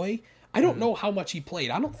Illinois. I don't know how much he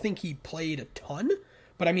played. I don't think he played a ton,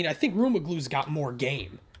 but I mean, I think Rumaglu's got more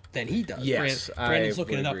game than he does. Yes, Brandon's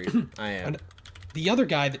looking it up. I am. And the other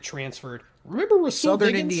guy that transferred, remember Rasul Southern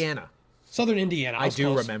Diggins? Indiana. Southern Indiana. I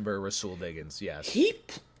do remember Rasul Diggins, yes.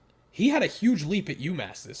 He had a huge leap at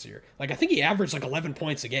UMass this year. Like, I think he averaged like 11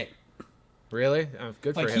 points a game. Really?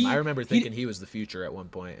 Good for Like, him. I remember thinking he was the future at one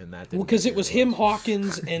point, and that didn't. Because it was him,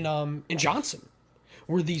 Hawkins, and Johnson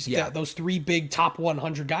were those three big top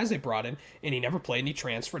 100 guys they brought in, and he never played, and he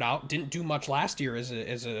transferred out. Didn't do much last year as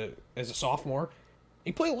a sophomore.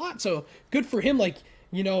 He played a lot, so good for him. Like,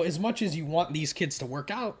 you know, as much as you want these kids to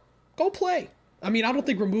work out, go play. I mean, I don't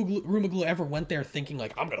think Rumaglu ever went there thinking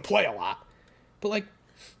like, I'm gonna play a lot, but like,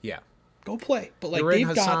 yeah. Go play, but like Nurin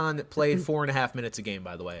Hassan played 4.5 minutes a game,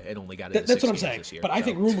 by the way, and only got into that's 6 what I'm games saying. this year, But I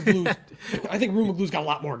think Rumaglu's got a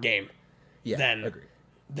lot more game than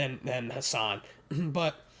Hassan.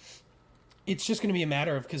 But it's just going to be a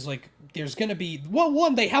matter of, because like there's going to be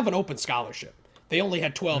one, they have an open scholarship. They only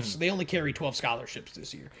had 12. They only carry 12 scholarships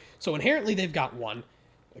this year, so inherently they've got one.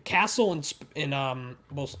 Castle and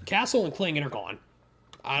Klingon are gone.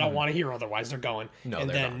 I don't want to hear otherwise. They're going. No, and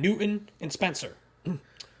they're then not. Newton and Spencer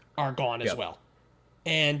are gone as well.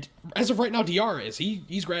 And as of right now, DR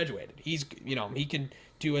he's graduated. He's, you know, he can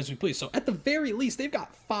do as we please. So at the very least, they've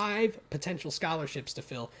got 5 potential scholarships to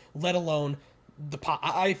fill, let alone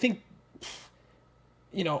I think,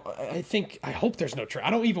 you know, I hope there's no I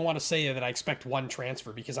don't even want to say that I expect one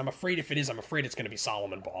transfer, because I'm afraid if it is, I'm afraid it's going to be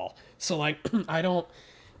Solomon Ball. So like, I don't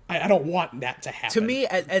want that to happen. To me,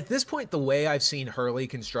 at this point, the way I've seen Hurley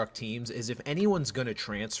construct teams is if anyone's going to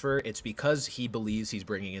transfer, it's because he believes he's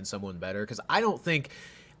bringing in someone better. Because I don't think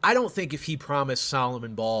if he promised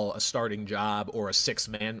Solomon Ball a starting job or a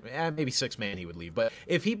 6-man, maybe 6-man he would leave. But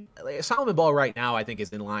if Solomon Ball right now, I think is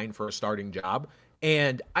in line for a starting job.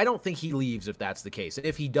 And I don't think he leaves if that's the case. And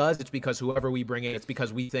if he does, it's because whoever we bring in, it's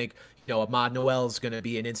because we think, you know, Ahmad Noel's going to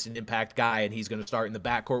be an instant impact guy and he's going to start in the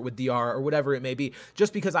backcourt with DR or whatever it may be.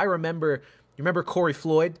 Just because you remember Corey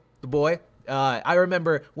Floyd, the boy? I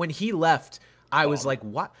remember when he left, I was like,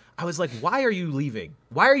 what? I was like, why are you leaving?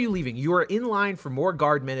 Why are you leaving? You are in line for more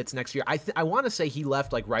guard minutes next year. I want to say he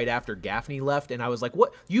left like right after Gaffney left, and I was like,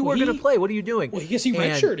 what? You were going to play. What are you doing? Well, I guess he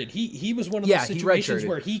redshirted. He was one of those situations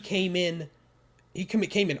where he came in. He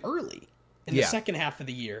came in early in the second half of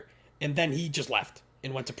the year, and then he just left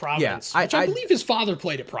and went to Providence, which I believe his father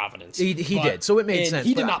played at Providence. He did, so it made sense.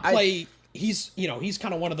 He did not play. He's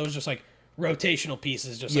kind of one of those just like rotational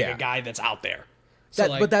pieces, just like a guy that's out there.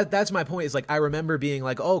 So that's my point. Is like I remember being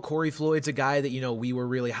like, oh, Corey Floyd's a guy that, you know, we were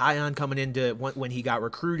really high on coming into when he got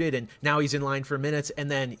recruited, and now he's in line for minutes,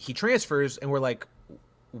 and then he transfers, and we're like,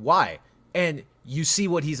 why? And you see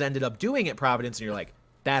what he's ended up doing at Providence, and you're like,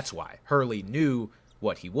 that's why. Hurley knew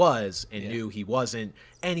what he was and knew he wasn't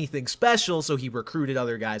anything special, so he recruited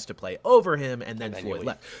other guys to play over him, and then Floyd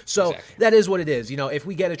left. So that is what it is. You know, if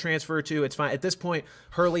we get a transfer to, it's fine. At this point,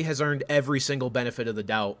 Hurley has earned every single benefit of the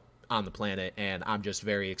doubt on the planet, and I'm just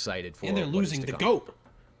very excited for. And they're losing the GOAT,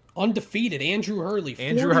 undefeated Andrew Hurley.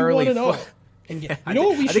 Andrew Hurley. And you know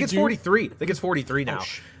what we should do? I think it's 43. I think it's 43 now.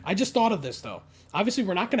 I just thought of this though. Obviously,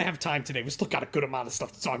 we're not going to have time today. We still got a good amount of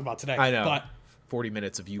stuff to talk about today. I know. But 40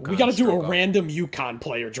 minutes of UConn. We got to do a random UConn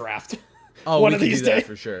player draft. Oh, one we of can these do that days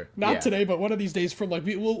for sure. Not today, but one of these days. From like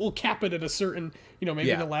we'll cap it at a certain, you know,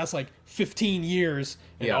 maybe the last like 15 years.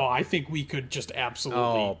 And I think we could just absolutely.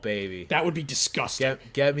 Oh baby, that would be disgusting.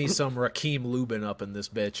 Get me some Rakeem Lubin up in this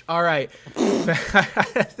bitch. All right,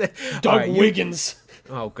 Doug Wiggins.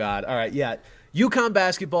 Oh God. All right, yeah. UConn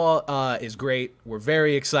basketball is great. We're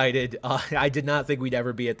very excited. I did not think we'd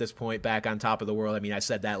ever be at this point back on top of the world. I mean, I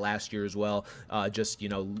said that last year as well. Just, you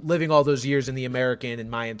know, living all those years in the American, and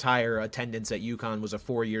my entire attendance at UConn was a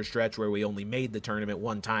 4-year stretch where we only made the tournament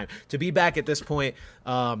one time. To be back at this point,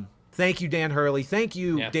 thank you, Dan Hurley. Thank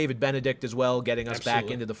you, David Benedict, as well, getting us back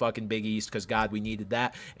into the fucking Big East, because, God, we needed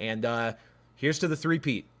that. And here's to the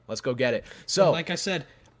three-peat. Let's go get it. So, and like I said,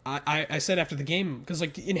 I said after the game, because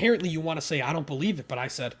like inherently you want to say I don't believe it, but I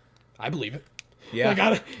said I believe it.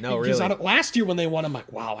 Yeah, no, really. Last year when they won, I'm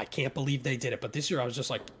like, wow, I can't believe they did it. But this year I was just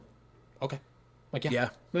like, okay, like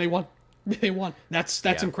they won, they won. That's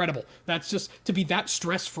incredible. That's just to be that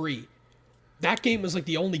stress free. That game was like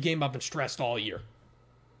the only game I've been stressed all year.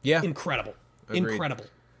 Yeah, incredible,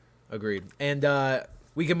 Agreed. And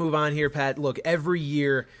we can move on here, Pat. Look, every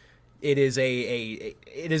year. it is it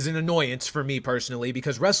is an annoyance for me personally,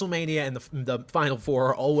 because WrestleMania and the Final Four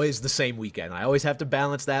are always the same weekend. I always have to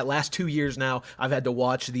balance that. Last 2 years now, I've had to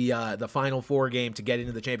watch the Final Four game to get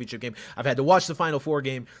into the championship game. I've had to watch the Final Four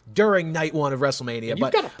game during night one of WrestleMania. And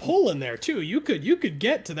you've got a pull in there too. You could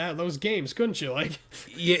get to those games, couldn't you? Like,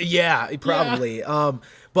 yeah, probably. Yeah.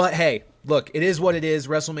 But hey, look, it is what it is.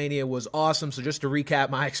 WrestleMania was awesome. So just to recap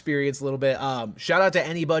my experience a little bit, shout out to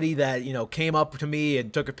anybody that, came up to me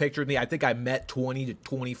and took a picture with me. I think I met 20 to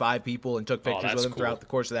 25 people and took pictures with them throughout the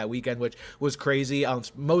course of that weekend, which was crazy.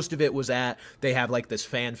 Most of it was they have like this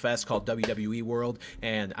fan fest called WWE World,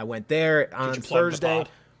 and I went there on Thursday.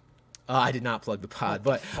 I did not plug the pod,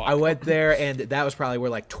 but I went there, and that was probably where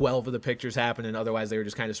like 12 of the pictures happened, and otherwise they were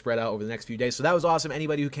just kind of spread out over the next few days. So that was awesome.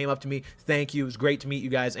 Anybody who came up to me, thank you. It was great to meet you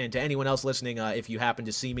guys. And to anyone else listening, if you happen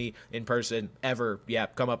to see me in person ever,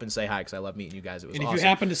 come up and say hi, because I love meeting you guys. It was awesome. And if you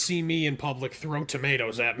happen to see me in public, throw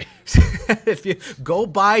tomatoes at me. If you go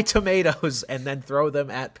buy tomatoes and then throw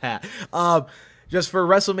them at Pat. Just for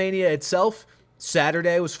WrestleMania itself,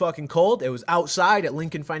 Saturday was fucking cold. It was outside at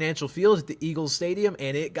Lincoln Financial Field at the Eagles Stadium,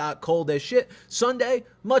 and it got cold as shit. Sunday,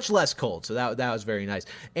 much less cold, so that was very nice.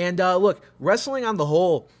 And look, wrestling on the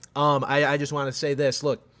whole, I just want to say this.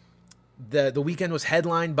 Look, the weekend was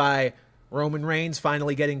headlined by Roman Reigns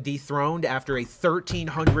finally getting dethroned after a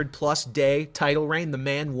 1,300-plus day title reign. The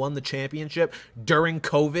man won the championship during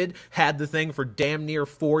COVID, had the thing for damn near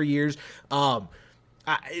 4 years.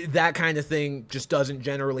 That kind of thing just doesn't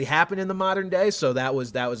generally happen in the modern day, so that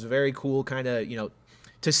was very cool, kind of,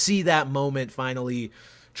 to see that moment finally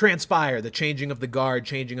transpire, the changing of the guard,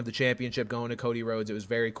 changing of the championship, going to Cody Rhodes. It was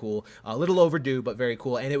very cool, a little overdue, but very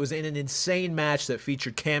cool, and it was in an insane match that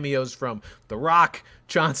featured cameos from The Rock,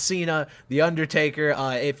 John Cena, The Undertaker.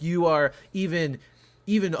 If you are even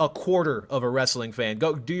a quarter of a wrestling fan,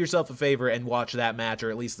 go do yourself a favor and watch that match, or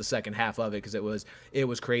at least the second half of it, because it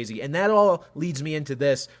was crazy. And that all leads me into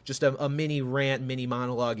this, just a mini rant, mini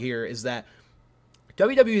monologue here, is that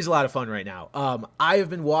WWE is a lot of fun right now. I have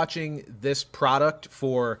been watching this product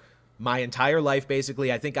for my entire life,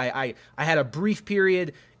 basically. I think I had a brief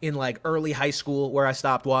period in like early high school where I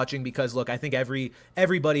stopped watching, because look, I think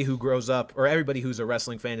everybody who grows up, or everybody who's a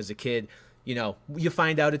wrestling fan as a kid, you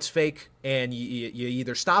find out it's fake, and you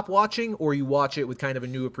either stop watching or you watch it with kind of a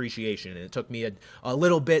new appreciation. And it took me a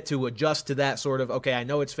little bit to adjust to that sort of, okay, I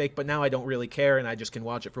know it's fake, but now I don't really care, and I just can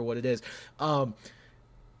watch it for what it is.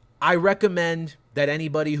 I recommend that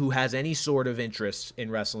anybody who has any sort of interest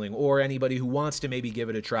in wrestling, or anybody who wants to maybe give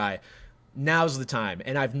it a try, now's the time.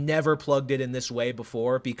 And I've never plugged it in this way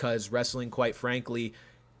before, because wrestling, quite frankly,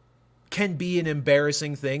 can be an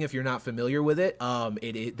embarrassing thing if you're not familiar with it.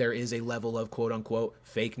 There is a level of quote-unquote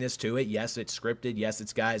fakeness to it. Yes, it's scripted. Yes,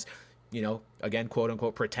 it's guys, again,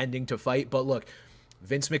 quote-unquote pretending to fight. But look,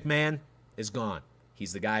 Vince McMahon is gone.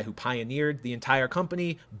 He's the guy who pioneered the entire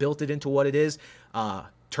company, built it into what it is.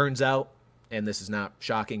 Turns out, and this is not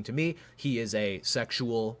shocking to me, he is a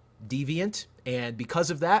sexual deviant, and because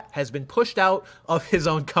of that has been pushed out of his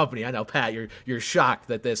own company. I know, Pat, you're shocked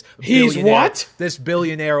that this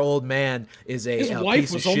billionaire old man is his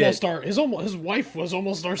wife was almost his wife was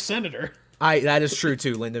almost our senator. That is true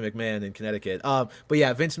too, Linda McMahon in Connecticut. But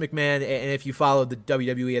yeah, Vince McMahon, and if you followed the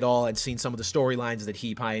WWE at all and seen some of the storylines that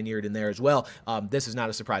he pioneered in there as well, this is not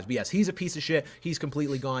a surprise. But yes, he's a piece of shit. He's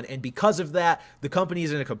completely gone, and because of that, the company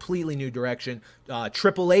is in a completely new direction.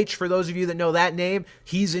 Triple H, for those of you that know that name,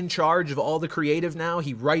 he's in charge of all the creative now.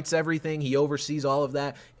 He writes everything. He oversees all of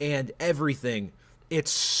that, and everything. It's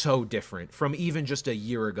so different from even just a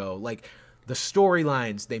year ago. Like, the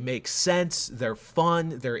storylines, they make sense, they're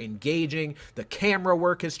fun, they're engaging, the camera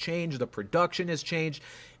work has changed, the production has changed,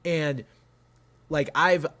 and like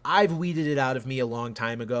I've weeded it out of me a long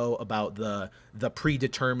time ago about the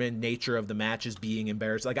predetermined nature of the matches being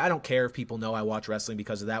embarrassed. Like, I don't care if people know I watch wrestling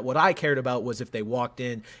because of that. What I cared about was if they walked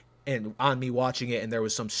in and on me watching it and there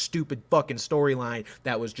was some stupid fucking storyline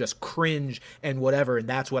that was just cringe and whatever, and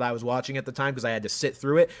that's what I was watching at the time because I had to sit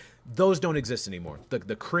through it. Those don't exist anymore.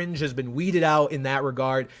 The cringe has been weeded out in that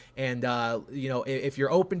regard, and if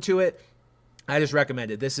you're open to it, I just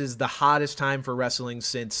recommend it. This is the hottest time for wrestling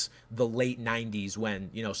since the late 90s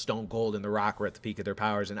when, Stone Cold and The Rock were at the peak of their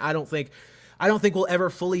powers, and I don't think we'll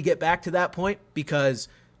ever fully get back to that point, because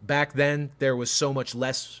back then there was so much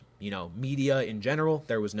less media in general.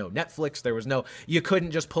 There was no Netflix. You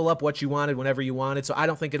couldn't just pull up what you wanted whenever you wanted. So I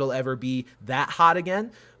don't think it'll ever be that hot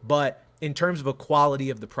again. But in terms of a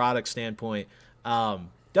quality of the product standpoint,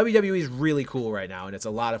 WWE is really cool right now, and it's a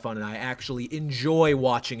lot of fun, and I actually enjoy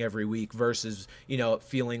watching every week versus,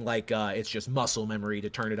 feeling like it's just muscle memory to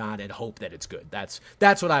turn it on and hope that it's good. That's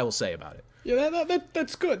what I will say about it. Yeah,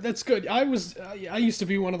 that's good. That's good. I used to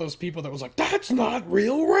be one of those people that was like, that's not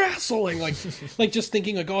real wrestling. Like just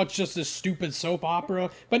thinking like, oh, it's just this stupid soap opera.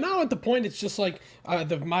 But now at the point, it's just like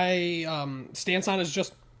my stance on it is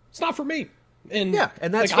just, it's not for me. And yeah,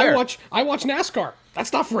 and that's like, fair. I watch NASCAR.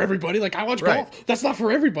 That's not for everybody. Like I watch golf. That's not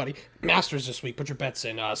for everybody. Masters this week. Put your bets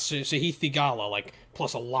in. Sahith Theegala, like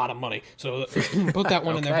plus a lot of money. So put that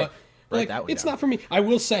one in there. But like, it's not for me. I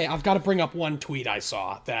will say I've got to bring up one tweet I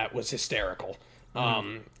saw that was hysterical.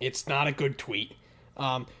 It's not a good tweet.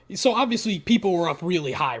 So obviously people were up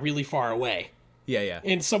really high, really far away. Yeah.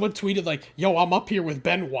 And someone tweeted like, yo, I'm up here with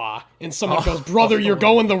Benoit. And someone goes, brother, you're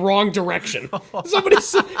going the wrong direction. Somebody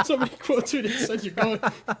quotes it and said,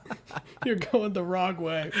 you're going the wrong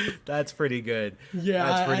way. That's pretty good. Yeah,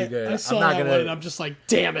 that's pretty good. I saw that one and I'm just like,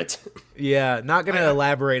 damn it. Yeah, not going to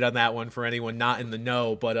elaborate on that one for anyone not in the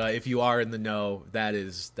know, but if you are in the know,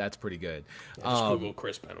 that's pretty good. Yeah, just Google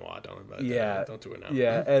Chris Benoit. Don't do it now.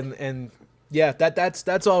 Yeah, and yeah,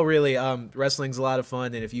 that's all really. Wrestling's a lot of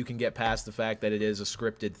fun, and if you can get past the fact that it is a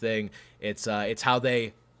scripted thing, it's how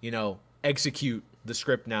they execute the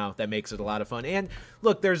script now that makes it a lot of fun. And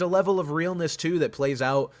look, there's a level of realness too that plays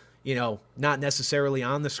out, not necessarily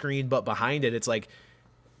on the screen but behind it. It's like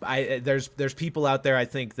there's people out there I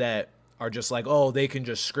think that are just like, oh, they can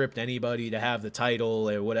just script anybody to have the title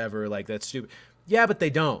or whatever. Like that's stupid. Yeah, but they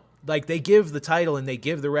don't. Like, they give the title and they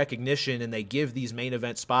give the recognition and they give these main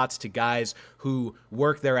event spots to guys who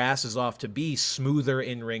work their asses off to be smoother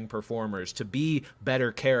in-ring performers, to be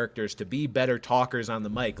better characters, to be better talkers on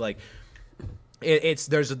the mic. Like,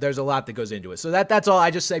 there's a lot that goes into it. So that's all.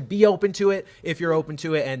 I just say be open to it if you're open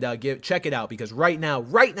to it, and check it out, because right now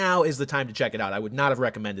is the time to check it out. I would not have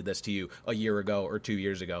recommended this to you a year ago or 2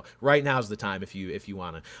 years ago. Right now is the time if you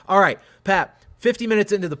want to. All right, Pat. 50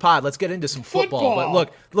 minutes into the pod, let's get into some football.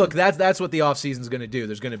 But look, that's what the offseason is going to do.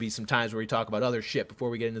 There's going to be some times where we talk about other shit before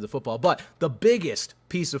we get into the football. But the biggest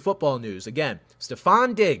piece of football news, again,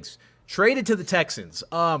 Stefon Diggs traded to the Texans.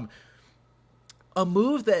 A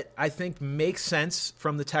move that I think makes sense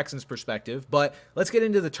from the Texans' perspective, but let's get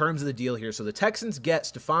into the terms of the deal here. So the Texans get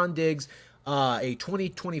Stefon Diggs, a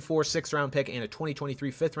 2024 6th-round pick, and a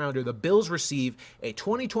 2023 5th-rounder. The Bills receive a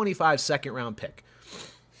 2025 2nd-round pick.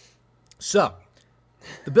 So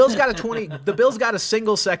the Bills got a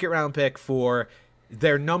single 2nd-round pick for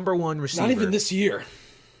their number one receiver. Not even this year.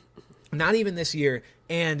 Not even this year.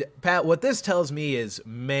 And, Pat, what this tells me is,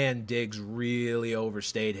 man, Diggs really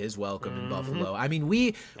overstayed his welcome in Buffalo. I mean,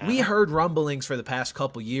 we heard rumblings for the past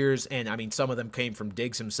couple years, and, I mean, some of them came from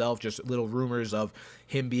Diggs himself, just little rumors of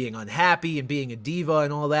him being unhappy and being a diva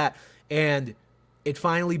and all that. And it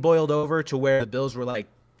finally boiled over to where the Bills were like,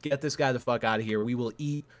 get this guy the fuck out of here. We will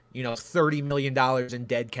eat, $30 million in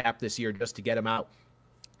dead cap this year just to get him out.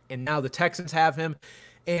 And now the Texans have him.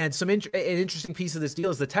 And an interesting piece of this deal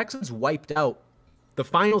is the Texans wiped out the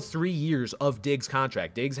final 3 years of Diggs'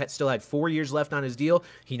 contract. Diggs still had 4 years left on his deal.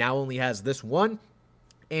 He now only has this one.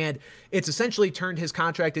 And it's essentially turned his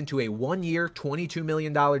contract into a 1-year, $22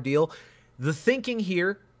 million deal. The thinking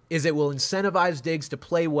here is it will incentivize Diggs to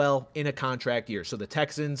play well in a contract year. So the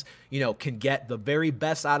Texans, can get the very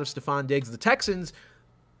best out of Stefon Diggs. The Texans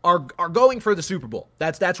are going for the Super Bowl.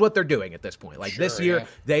 That's what they're doing at this point. Like this year,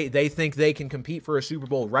 yeah. They think they can compete for a Super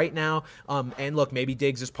Bowl right now. And look, maybe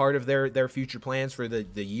Diggs is part of their future plans for the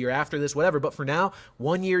year after this, whatever. But for now,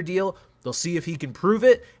 1-year deal. They'll see if he can prove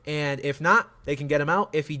it, and if not, they can get him out.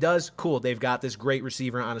 If he does, cool. They've got this great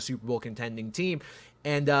receiver on a Super Bowl contending team.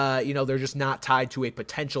 And, they're just not tied to a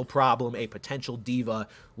potential problem, a potential diva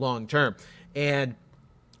long term. And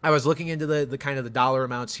I was looking into the kind of the dollar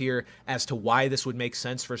amounts here as to why this would make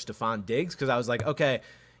sense for Stefon Diggs, because I was like, okay,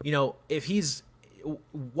 if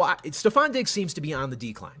Stefon Diggs seems to be on the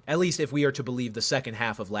decline, at least if we are to believe the second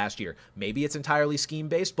half of last year. Maybe it's entirely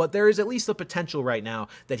scheme-based, but there is at least the potential right now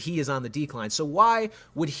that he is on the decline. So why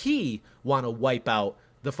would he want to wipe out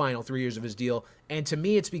the final 3 years of his deal? And to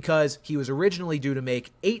me, it's because he was originally due to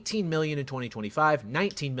make $18 million in 2025,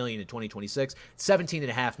 $19 million in 2026,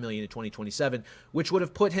 $17.5 million in 2027, which would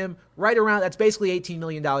have put him right around, that's basically $18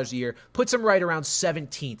 million a year, puts him right around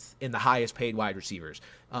 17th in the highest paid wide receivers,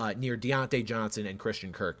 near Deontay Johnson and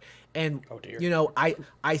Christian Kirk. And,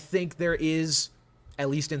 I think there is, at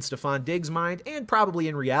least in Stefon Diggs' mind, and probably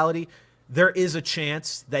in reality, there is a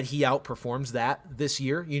chance that he outperforms that this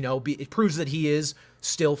year. It proves that he is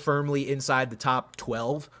still firmly inside the top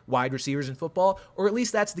 12 wide receivers in football, or at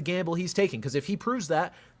least that's the gamble he's taking. Because if he proves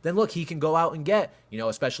that, then look, he can go out and get,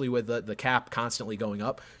 especially with the cap constantly going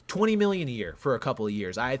up, $20 million a year for a couple of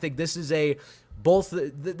years. I think this is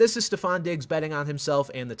this is Stefon Diggs betting on himself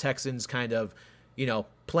and the Texans kind of,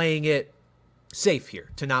 playing it safe here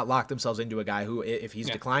to not lock themselves into a guy who, if he's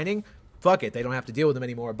declining, fuck it, they don't have to deal with him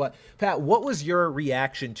anymore. But Pat, what was your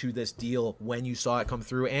reaction to this deal when you saw it come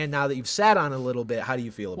through? And now that you've sat on it a little bit, how do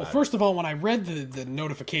you feel about it? Well, first of all, when I read the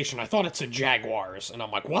notification, I thought it said Jaguars, and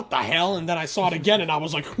I'm like, what the hell? And then I saw it again, and I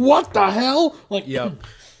was like, what the hell? Like, yep.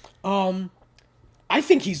 I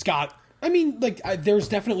think he's got. I mean, there's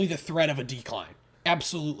definitely the threat of a decline.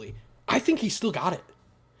 Absolutely. I think he's still got it.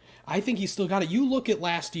 You look at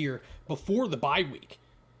last year before the bye week.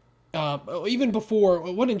 Even before,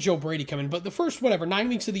 when did Joe Brady come in? But the first, 9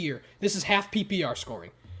 weeks of the year, this is half PPR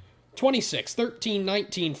scoring. 26, 13,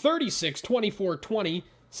 19, 36, 24, 20,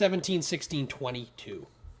 17, 16, 22.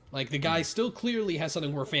 Like, the guy still clearly has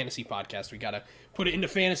something. We're a fantasy podcast. We got to put it into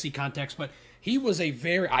fantasy context. But he was a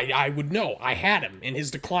very, I would know, I had him. And his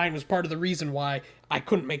decline was part of the reason why I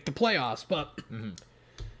couldn't make the playoffs. But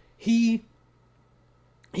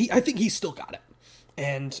I think he's still got it.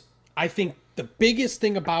 And I think the biggest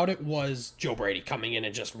thing about it was Joe Brady coming in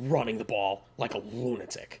and just running the ball like a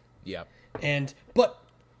lunatic. Yep. And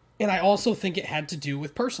I also think it had to do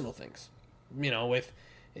with personal things.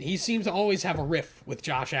 He seems to always have a riff with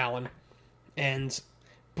Josh Allen.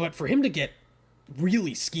 But for him to get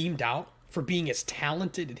really schemed out for being as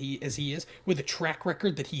talented as he is, with the track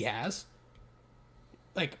record that he has,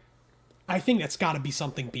 I think that's got to be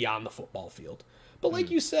something beyond the football field. But like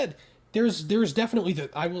you said, there's definitely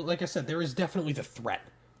there is definitely the threat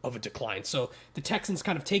of a decline. So the Texans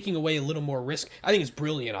kind of taking away a little more risk, I think, is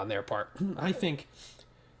brilliant on their part. I think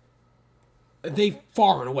they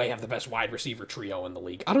far and away have the best wide receiver trio in the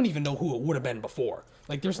league. I don't even know who it would have been before.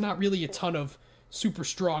 There's not really a ton of super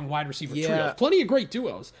strong wide receiver trios. Plenty of great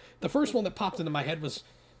duos. The first one that popped into my head was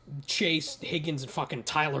Chase, Higgins, and fucking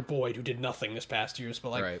Tyler Boyd, who did nothing this past year.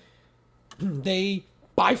 But they,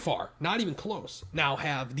 by far, not even close, now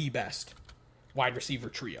have the best wide receiver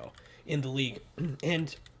trio in the league.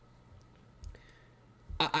 And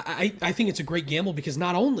I think it's a great gamble because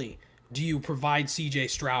not only do you provide CJ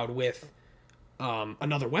Stroud with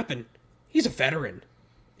another weapon, he's a veteran.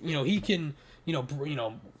 He can,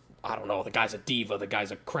 I don't know, the guy's a diva, the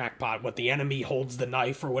guy's a crackpot, what the enemy holds the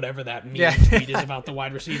knife or whatever that tweet is about the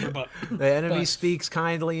wide receiver. But the enemy speaks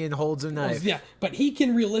kindly and holds a knife. Yeah, but he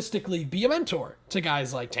can realistically be a mentor to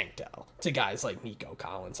guys like Tank Dell, to guys like Nico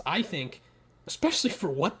Collins. I think, especially for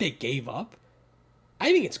what they gave up,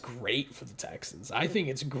 I think it's great for the Texans.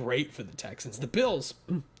 The Bills,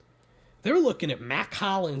 they're looking at Mac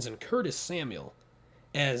Hollins and Curtis Samuel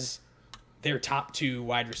as their top two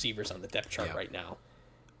wide receivers on the depth chart right now.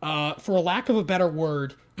 For a lack of a better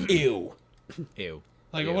word, ew. Ew.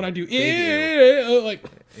 What I do, ew.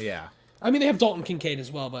 Yeah. I mean, they have Dalton Kincaid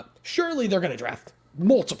as well, but surely they're going to draft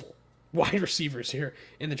multiple wide receivers here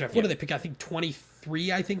in the draft. What do they pick? I think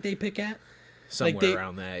 23, I think they pick at. Somewhere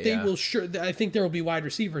around that, They will I think there will be wide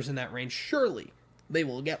receivers in that range. Surely they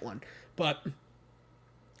will get one. But,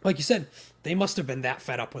 like you said, they must have been that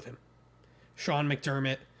fed up with him. Sean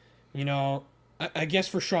McDermott, I guess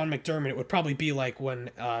for Sean McDermott, it would probably be like when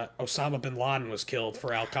Osama bin Laden was killed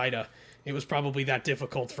for Al Qaeda. It was probably that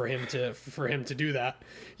difficult for him to do that.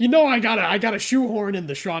 I gotta shoehorn in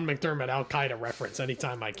the Sean McDermott Al Qaeda reference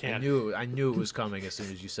anytime I can. I knew it was coming as soon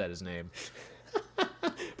as you said his name.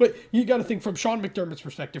 But you got to think from Sean McDermott's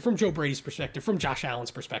perspective, from Joe Brady's perspective, from Josh Allen's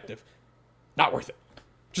perspective, not worth it.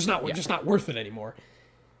 Just not worth it anymore.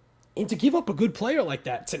 And to give up a good player like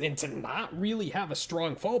that, and to not really have a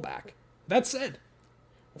strong fallback. That said,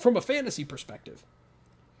 from a fantasy perspective,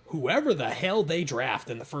 whoever the hell they draft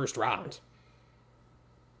in the first round,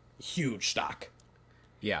 huge stock.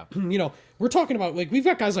 Yeah. We're talking about, we've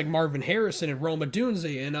got guys like Marvin Harrison and Roma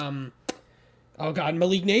Dunze and,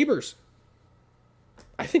 Malik Neighbors.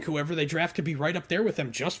 I think whoever they draft could be right up there with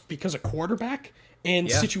them just because of quarterback and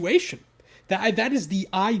situation. That is the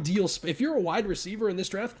ideal if you're a wide receiver in this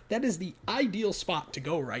draft, that is the ideal spot to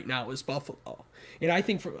go right now is Buffalo. And I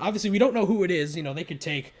think obviously we don't know who it is. They could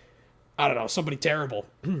take, I don't know, somebody terrible.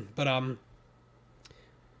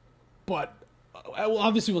 But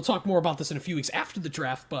obviously we'll talk more about this in a few weeks after the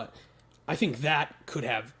draft. But I think that could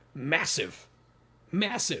have massive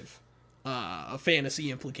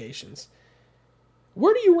fantasy implications.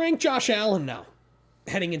 Where do you rank Josh Allen now,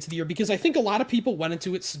 heading into the year? Because I think a lot of people went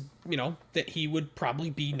into it, that he would probably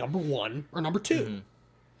be number 1 or number 2,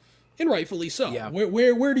 and rightfully so. Yeah.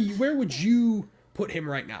 Where would you put him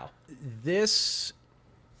right now? This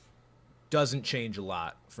doesn't change a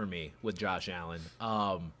lot for me with Josh Allen.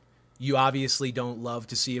 You obviously don't love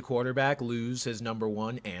to see a quarterback lose his number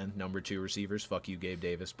 1 and number 2 receivers. Fuck you, Gabe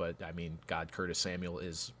Davis. But, I mean, God, Curtis Samuel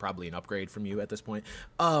is probably an upgrade from you at this point.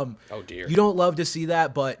 Oh, dear. You don't love to see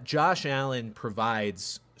that, but Josh Allen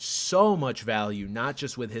provides so much value, not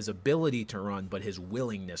just with his ability to run, but his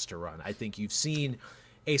willingness to run. I think you've seen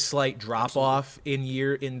a slight drop-off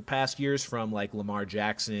in past years from, like, Lamar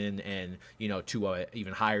Jackson and, you know, to a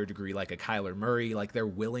even higher degree like a Kyler Murray, like their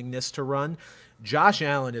willingness to run. Josh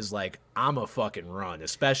Allen is like, I'm a fucking run,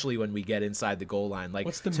 especially when we get inside the goal line. Like,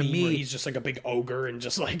 what's the to meme me, where he's just like a big ogre and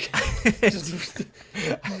just like,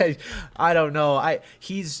 I don't know.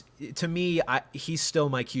 He's still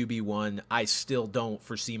my QB1. I still don't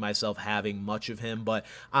foresee myself having much of him, but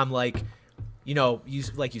I'm like, you know,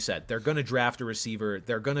 like you said, they're going to draft a receiver.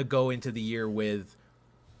 They're going to go into the year with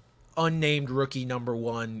unnamed rookie number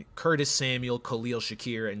 1, Curtis Samuel, Khalil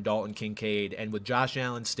Shakir, and Dalton Kincaid. And with Josh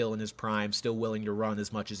Allen still in his prime, still willing to run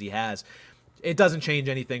as much as he has, it doesn't change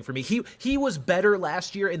anything for me. He was better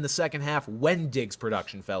last year in the second half when Diggs'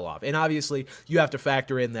 production fell off. And obviously, you have to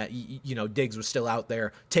factor in that, you know, Diggs was still out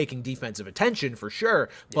there taking defensive attention for sure.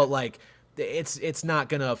 But, like, it's not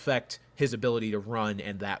going to affect his ability to run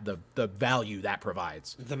and that the value that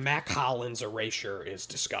provides. The Mac Hollins erasure is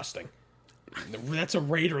disgusting. That's a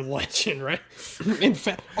Raider legend, right? In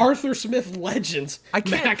fact, Arthur Smith legends. I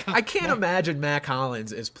can't imagine Mac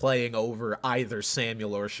Hollins is playing over either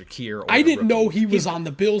Samuel or Shakir. Or I didn't know he was on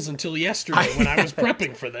the Bills until yesterday when I was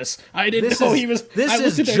prepping for this. I didn't know he was.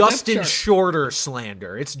 This is Justin Shorter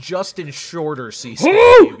slander. It's Justin Shorter season.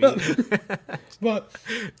 But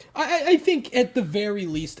I think at the very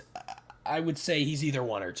least, I would say he's either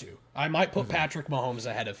 1 or 2. I might put Patrick Mahomes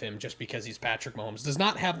ahead of him just because he's Patrick Mahomes. Does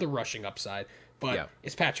not have the rushing upside, but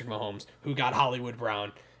it's Patrick Mahomes who got Hollywood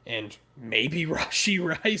Brown and maybe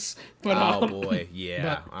Rashee Rice. But, oh, boy,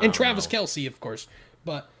 yeah. And Travis Kelce, of course.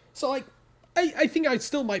 But so, like, I think I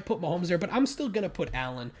still might put Mahomes there, but I'm still going to put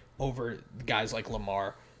Allen over guys like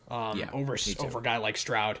Lamar, over a guy like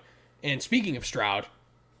Stroud. And speaking of Stroud,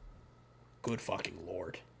 good fucking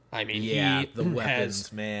Lord. I mean, the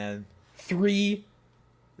weapons, man. 3.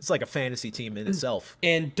 It's like a fantasy team in itself.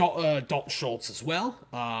 And Dalton Schultz as well.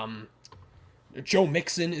 Joe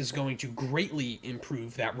Mixon is going to greatly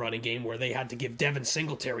improve that running game where they had to give Devin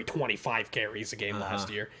Singletary 25 carries a game last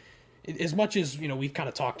year. As much as, you know, we've kind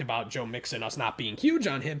of talked about Joe Mixon, us not being huge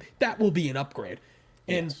on him, that will be an upgrade.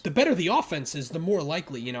 And the better the offense is, the more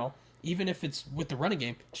likely, you know, even if it's with the running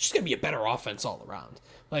game, it's just going to be a better offense all around.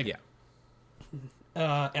 Like,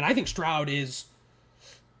 and I think Stroud is,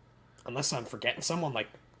 unless I'm forgetting someone, like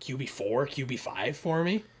QB4, QB5 for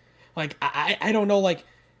me. Like, I don't know, like,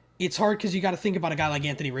 it's hard because you got to think about a guy like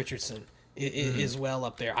Anthony Richardson is well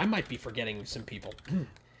up there. I might be forgetting some people.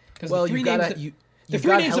 Well, the three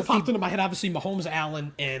names that popped into my head, obviously Mahomes,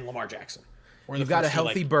 Allen, and Lamar Jackson. You've got a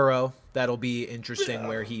healthy Burrow. That'll be interesting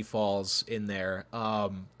where he falls in there.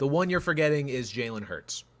 The one you're forgetting is Jalen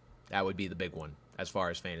Hurts. That would be the big one as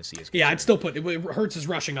far as fantasy is concerned. Yeah, I'd still put Hurts'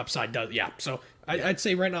 rushing upside does. Yeah, so I'd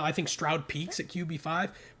say right now I think Stroud peaks at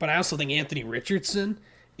QB5, but I also think Anthony Richardson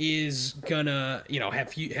is gonna, you know,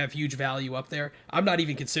 have huge value up there. I'm not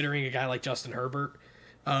even considering a guy like Justin Herbert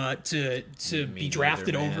to be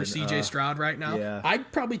drafted over CJ Stroud right now. Yeah.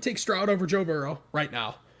 I'd probably take Stroud over Joe Burrow right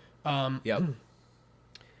now.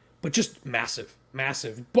 But just massive.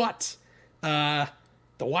 But the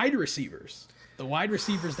wide receivers,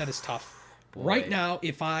 that is tough. Boy. Right now,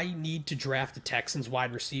 if I need to draft a Texans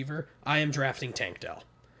wide receiver, I am drafting Tank Dell.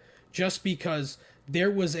 Just because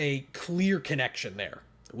there was a clear connection there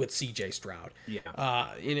with CJ Stroud.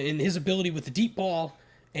 Yeah. In his ability with the deep ball,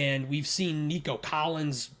 and we've seen Nico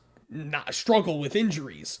Collins not struggle with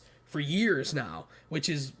injuries for years now, which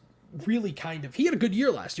is really kind of, he had a good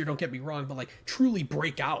year last year, don't get me wrong, but like truly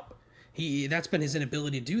break out. That's been his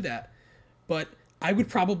inability to do that. But I would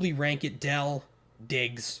probably rank it Dell,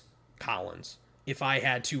 Diggs, Collins if I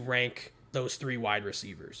had to rank those 3 wide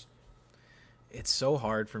receivers. It's so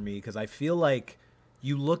hard for me because I feel like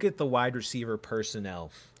you look at the wide receiver personnel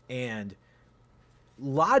and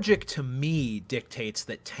logic to me dictates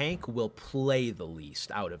that Tank will play the least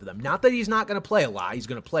out of them. Not that he's not going to play a lot. He's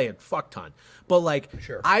going to play a fuck ton. But, like,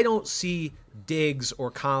 I don't see Diggs or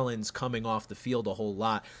Collins coming off the field a whole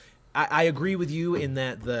lot. I agree with you in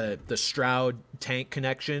that the Stroud-Tank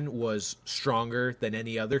connection was stronger than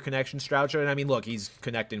any other connection Stroud showed. And I mean, look, he's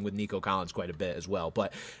connecting with Nico Collins quite a bit as well.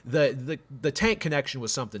 But the Tank connection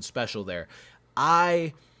was something special there.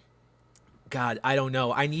 I God, I don't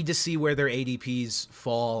know. I need to see where their ADPs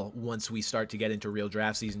fall once we start to get into real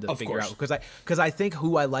draft season to figure out. Because I think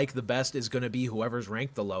who I like the best is going to be whoever's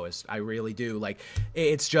ranked the lowest. I really do. Like,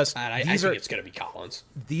 it's just I think it's going to be Collins.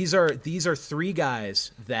 These are three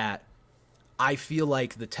guys that I feel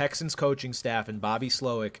like the Texans coaching staff and Bobby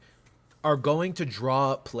Slowick are going to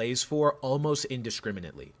draw up plays for almost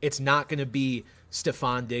indiscriminately. It's not going to be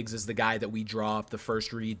Stefon Diggs is the guy that we draw up the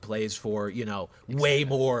first read plays for, way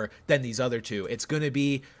more than these other two. It's going to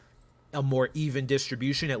be a more even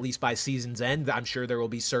distribution, at least by season's end. I'm sure there will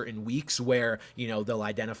be certain weeks where, they'll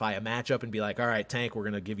identify a matchup and be like, all right, Tank, we're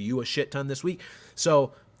going to give you a shit ton this week.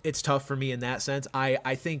 So it's tough for me in that sense.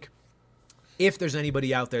 I think if there's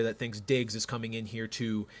anybody out there that thinks Diggs is coming in here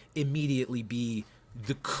to immediately be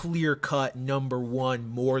the clear-cut number one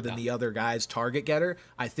more than the other guy's target getter,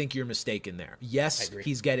 I think you're mistaken there. Yes,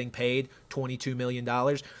 he's getting paid $22 million.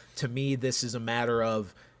 To me, this is a matter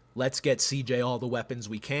of let's get CJ all the weapons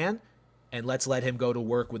we can, and let's let him go to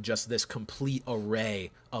work with just this complete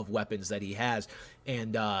array of weapons that he has.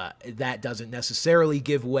 And that doesn't necessarily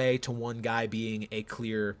give way to one guy being a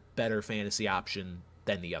clear, better fantasy option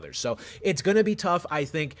than the others. So it's going to be tough. I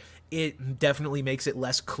think it definitely makes it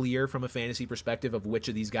less clear from a fantasy perspective of which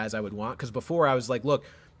of these guys I would want. Because before I was like, look,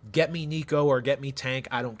 get me Nico or get me Tank.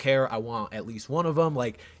 I don't care. I want at least one of them.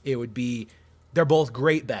 Like, it would be, they're both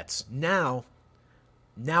great bets. Now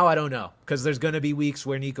I don't know. Because there's going to be weeks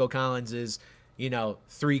where Nico Collins is,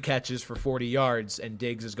 3 catches for 40 yards and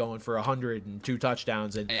Diggs is going for 102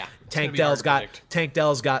 touchdowns. And Tank Dell's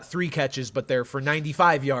got 3 catches, but they're for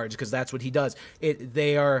 95 yards because that's what he does.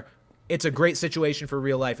 It's a great situation for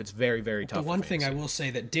real life. It's very, very tough. The one thing I will say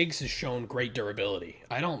that Diggs has shown great durability.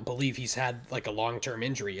 I don't believe he's had like a long-term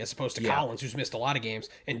injury as opposed to Collins, who's missed a lot of games.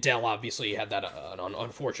 And Dell obviously had that an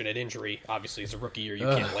unfortunate injury. Obviously, as a rookie year, you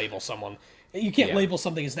can't label someone. You can't label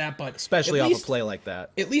something as that, but especially off a play like that.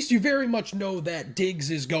 At least you very much know that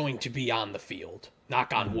Diggs is going to be on the field.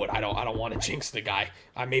 Knock on wood. I don't want to jinx the guy.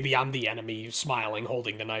 Maybe I'm the enemy, smiling,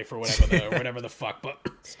 holding the knife or whatever the fuck. But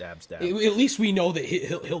stab. At least we know that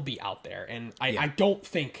he'll be out there, and I don't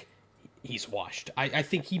think he's washed. I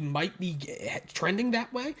think he might be trending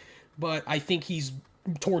that way, but I think he's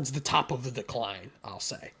towards the top of the decline. I'll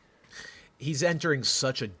say he's entering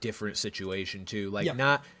such a different situation too.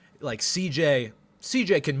 Not like CJ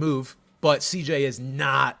can move. But CJ is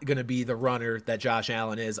not going to be the runner that Josh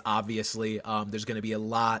Allen is, obviously. There's going to be a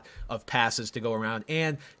lot of passes to go around.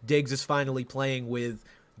 And Diggs is finally playing with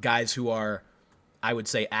guys who are, I would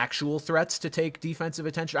say, actual threats to take defensive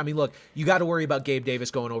attention. I mean, look, you got to worry about Gabe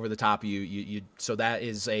Davis going over the top of you. So that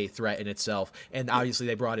is a threat in itself. And obviously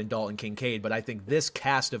they brought in Dalton Kincaid. But I think this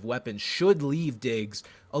cast of weapons should leave Diggs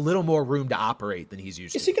a little more room to operate than he's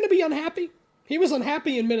used to. Is he going to be unhappy? He was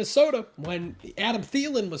unhappy in Minnesota when Adam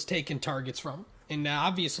Thielen was taking targets from him. And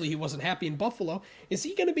obviously he wasn't happy in Buffalo. Is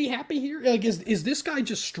he going to be happy here? Like, is this guy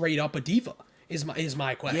just straight up a diva? Is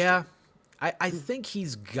my question. Yeah. I think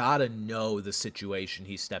he's got to know the situation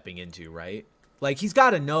he's stepping into, right? Like, he's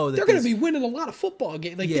got to know that they're going to be winning a lot Uh, of football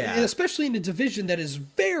games. Like, and especially in a division that is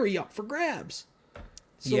very up for grabs.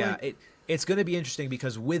 So it's going to be interesting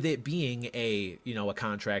because with it being a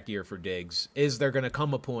contract year for Diggs, is there going to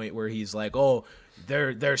come a point where he's like, oh,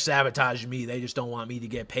 they're sabotaging me. They just don't want me to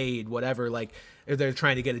get paid, whatever. Like, they're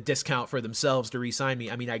trying to get a discount for themselves to re-sign me.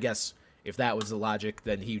 I mean, I guess if that was the logic,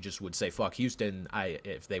 then he just would say, fuck Houston.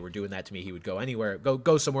 If they were doing that to me, he would go anywhere,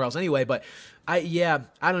 go somewhere else anyway. But I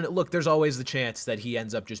don't know. Look, there's always the chance that he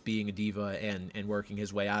ends up just being a diva and working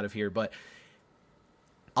his way out of here. But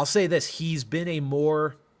I'll say this, he's been a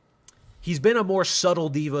more subtle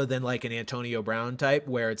diva than like an Antonio Brown type,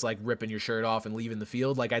 where it's like ripping your shirt off and leaving the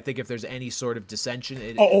field. Like, I think if there's any sort of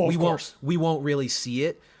dissension, we won't really see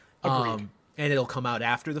it, and it'll come out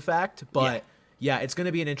after the fact. But yeah, it's going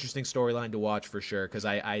to be an interesting storyline to watch for sure. Because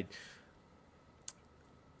I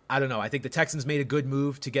don't know. I think the Texans made a good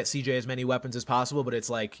move to get CJ as many weapons as possible, but it's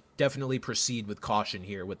like definitely proceed with caution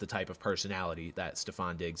here with the type of personality that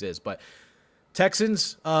Stefon Diggs is. But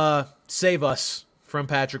Texans, save us from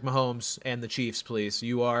Patrick Mahomes and the Chiefs, please.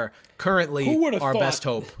 You are currently our best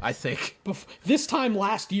hope, I think. This time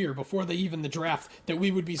last year, before the draft, that we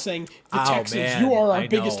would be saying, the Texans, you are our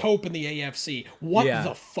biggest hope in the AFC. What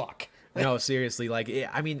the fuck? No, seriously. Like,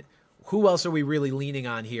 I mean, who else are we really leaning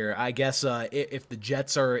on here? I guess if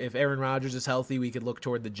if Aaron Rodgers is healthy, we could look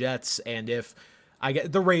toward the Jets. And if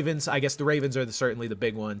the Ravens, I guess the Ravens are certainly the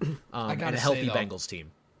big one. And a healthy Bengals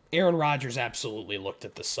team. Aaron Rodgers absolutely looked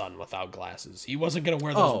at the sun without glasses. He wasn't going to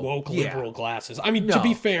wear those woke liberal glasses. I mean, to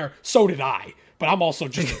be fair, so did I. But I'm also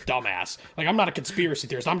just a dumbass. Like, I'm not a conspiracy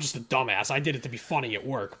theorist. I'm just a dumbass. I did it to be funny at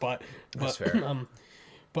work. But that's fair.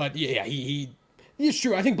 But yeah, he's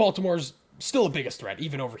true. I think Baltimore's still the biggest threat,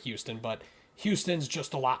 even over Houston. But Houston's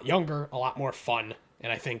just a lot younger, a lot more fun,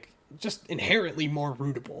 and I think just inherently more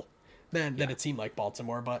rootable than it seemed like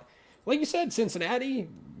Baltimore. But like you said, Cincinnati,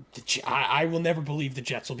 I will never believe the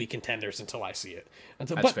Jets will be contenders until I see it.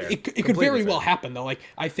 But fair. It could very well happen, though. Like,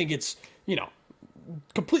 I think it's,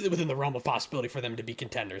 completely within the realm of possibility for them to be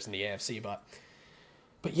contenders in the AFC. But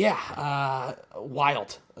yeah,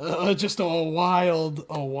 wild. Just a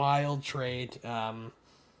wild trade. And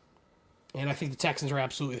I think the Texans are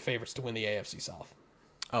absolutely the favorites to win the AFC South.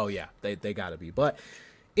 Oh, yeah, they got to be. But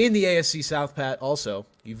in the AFC South, Pat, also,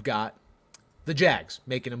 you've got the Jags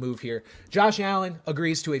making a move here. Josh Allen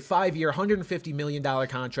agrees to a 5-year, $150 million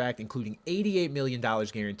contract, including $88 million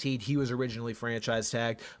guaranteed. He was originally franchise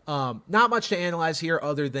tagged. Not much to analyze here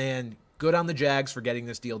other than good on the Jags for getting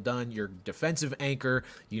this deal done. Your defensive anchor,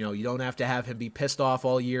 you don't have to have him be pissed off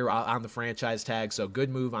all year on the franchise tag, so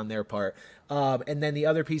good move on their part. And then the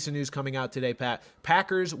other piece of news coming out today, Pat,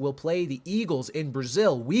 Packers will play the Eagles in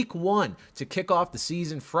Brazil week 1 to kick off the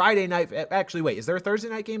season Friday night. Actually, wait, is there a Thursday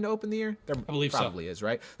night game to open the year? There I believe probably is,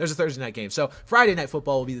 right? There's a Thursday night game. So Friday Night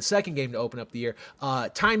Football will be the second game to open up the year.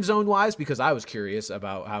 Time zone-wise, because I was curious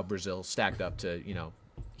about how Brazil stacked up to,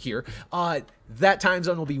 here. That time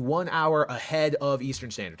zone will be 1 hour ahead of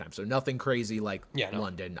Eastern Standard Time, so nothing crazy like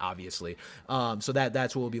London, obviously. So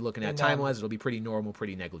that's what we'll be looking at. Time-wise, it'll be pretty normal,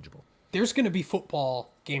 pretty negligible. There's going to be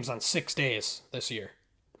football games on 6 days this year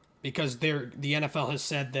because the NFL has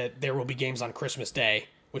said that there will be games on Christmas Day,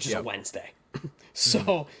 which is a Wednesday.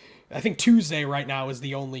 So I think Tuesday right now is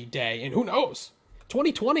the only day, and who knows?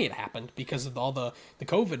 2020 it happened because of all the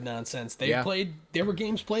COVID nonsense. There were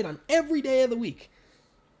games played on every day of the week.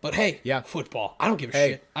 But hey, football. I don't give a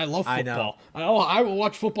shit. I love football. I will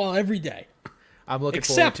watch football every day. I'm looking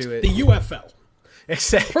forward to it. Except the UFL.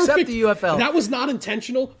 Except the UFL. That was not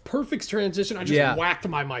intentional. Perfect transition. I just whacked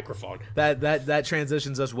my microphone. That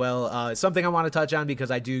transitions us well. Something I want to touch on because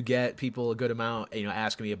I do get people a good amount,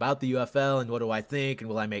 asking me about the UFL and what do I think and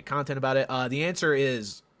will I make content about it. The answer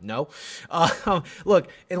is no. Look,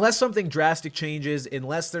 unless something drastic changes,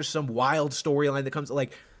 unless there's some wild storyline that comes,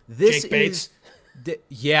 like this Jake Bates.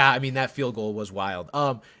 Yeah, I mean, that field goal was wild.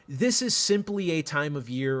 This is simply a time of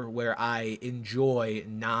year where I enjoy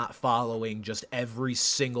not following just every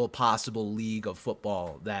single possible league of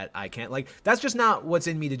football that I can't. Like, that's just not what's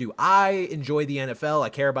in me to do. I enjoy the NFL. I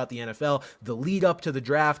care about the NFL, the lead up to the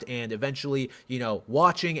draft, and eventually,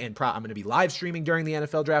 watching, and I'm going to be live streaming during the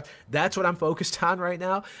NFL draft. That's what I'm focused on right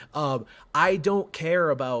now. I don't care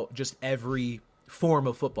about just every form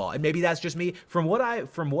of football, and maybe that's just me. From what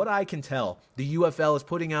I can tell, the UFL is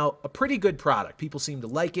putting out a pretty good product. People seem to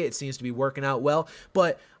like it. It seems to be working out well,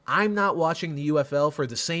 but I'm not watching the UFL for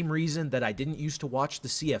the same reason that I didn't used to watch the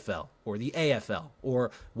CFL or the AFL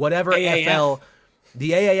or whatever AAF.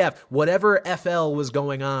 the AAF, whatever FL was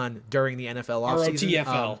going on during the NFL offseason.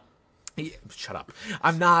 ROTFL. Shut up.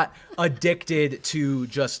 I'm not addicted to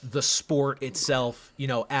just the sport itself,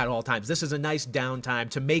 at all times. This is a nice downtime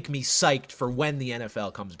to make me psyched for when the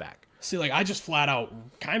NFL comes back. See, like, I just flat out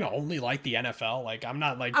kind of only like the NFL. Like, I'm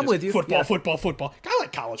not like I'm with you. football. I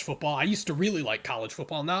like college football. I used to really like college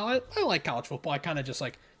football. Now I like college football. I kind of just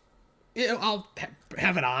like, I'll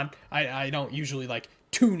have it on. I don't usually like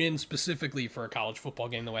tune in specifically for a college football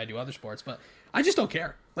game the way I do other sports, but I just don't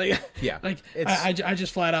care. Like, I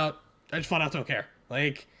just flat out don't care.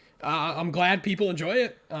 Like, I'm glad people enjoy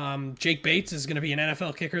it. Jake Bates is going to be an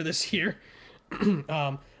NFL kicker this year.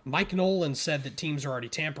 Mike Nolan said that teams are already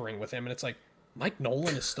tampering with him, and it's like, Mike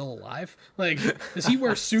Nolan is still alive? Like, does he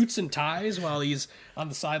wear suits and ties while he's on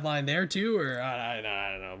the sideline there too? Or I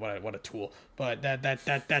don't know. What a tool. But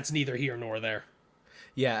that's neither here nor there.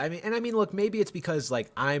 Yeah, I mean, look, maybe it's because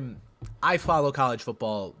like I follow college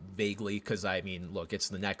football vaguely because, look, it's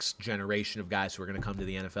the next generation of guys who are going to come to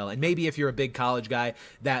the NFL. And maybe if you're a big college guy,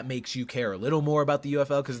 that makes you care a little more about the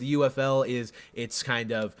UFL because the UFL it's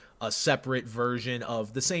kind of a separate version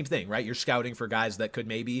of the same thing, right? You're scouting for guys that could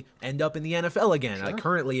maybe end up in the NFL again. Sure. Like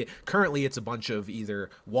currently it's a bunch of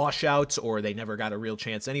either washouts or they never got a real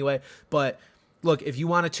chance anyway. But look, if you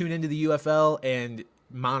want to tune into the UFL and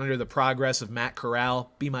monitor the progress of Matt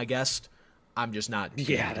Corral, be my guest. I'm just not.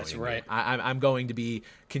 Yeah, that's right. I'm going to be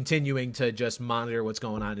continuing to just monitor what's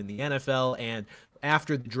going on in the NFL. And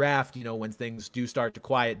after the draft, when things do start to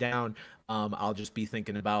quiet down, I'll just be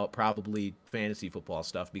thinking about probably fantasy football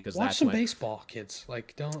stuff because watch that's some baseball, kids.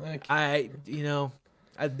 Like, don't. Like...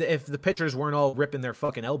 If the pitchers weren't all ripping their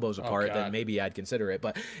fucking elbows apart, then maybe I'd consider it.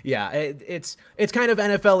 But yeah, it's kind of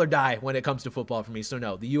NFL or die when it comes to football for me. So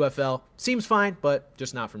no, the UFL seems fine, but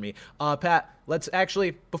just not for me. Pat, let's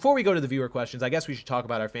actually, before we go to the viewer questions, I guess we should talk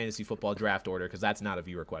about our fantasy football draft order, because that's not a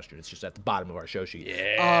viewer question. It's just at the bottom of our show sheet.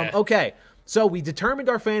 Yeah. Okay, so we determined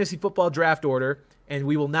our fantasy football draft order, and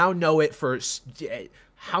we will now know it for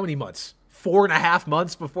how many months? 4.5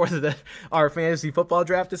 months before our fantasy football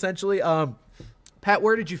draft, essentially. Pat,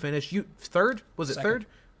 where did you finish? You third? Was it Second. third?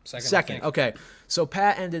 Second. Okay. So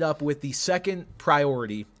Pat ended up with the second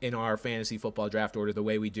priority in our fantasy football draft order. The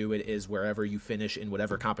way we do it is wherever you finish in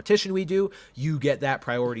whatever competition we do, you get that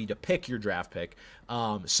priority to pick your draft pick.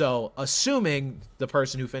 So assuming the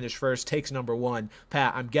person who finished first takes number 1,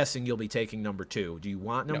 Pat, I'm guessing you'll be taking number 2. Do you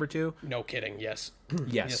want number 2? No kidding. Yes.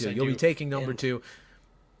 Yes, so you'll be taking number 2.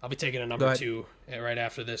 I'll be taking a number 2 right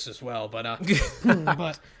after this as well. But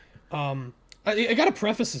I got to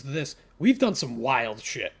preface this. We've done some wild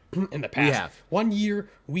shit in the past. We have. One year,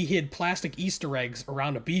 we hid plastic Easter eggs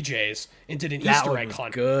around a BJ's and did an Easter egg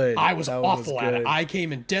hunt. Good. I was awful at it. I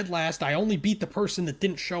came in dead last. I only beat the person that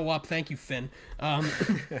didn't show up. Thank you, Finn.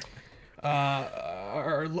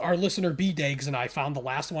 Our listener B-Dags and I found the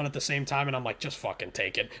last one at the same time, and I'm like, just fucking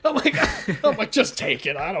take it. I'm like, just take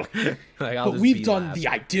it. I don't. But we've done the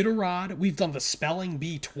Iditarod. We've done the Spelling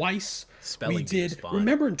Bee twice. We did.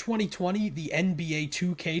 Remember in 2020 the NBA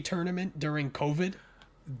 2K tournament during COVID?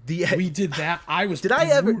 We did that. Did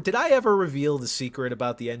I ever reveal the secret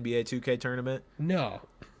about the NBA 2K tournament? No.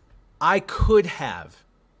 I could have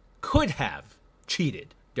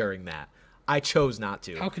cheated during that. I chose not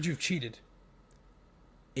to. How could you have cheated?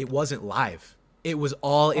 It wasn't live. It was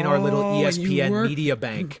all in our little ESPN media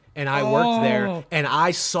bank, and I worked there, and I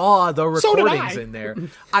saw the recordings in there.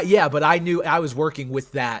 But I knew I was working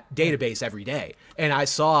with that database every day, and I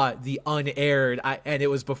saw the unaired, and it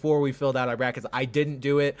was before we filled out our brackets. I didn't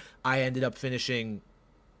do it. I ended up finishing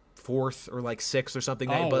 4th or like 6th or something.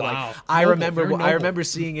 But wow. I remember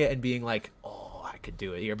seeing it and being like, oh, could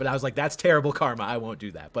do it here, but I was like, that's terrible karma. I won't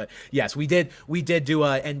do that. But yes, we did do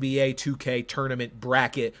a NBA 2K tournament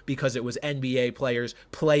bracket because it was NBA players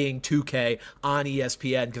playing 2K on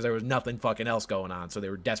ESPN because there was nothing fucking else going on, so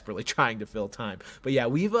they were desperately trying to fill time. But yeah,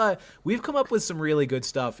 we've come up with some really good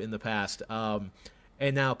stuff in the past.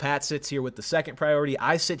 And now Pat sits here with the second priority.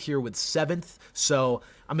 I sit here with 7th, so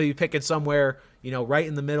I'm gonna be picking somewhere, right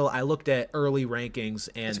in the middle. I looked at early rankings,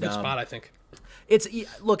 and it's a good spot, I think.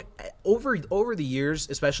 Look, over the years,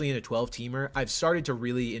 especially in a 12-teamer, I've started to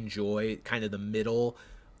really enjoy kind of the middle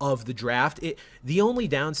of the draft. The only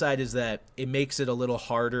downside is that it makes it a little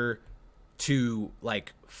harder to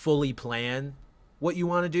like fully plan what you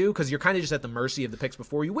want to do, because you're kind of just at the mercy of the picks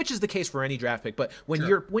before you, which is the case for any draft pick. But when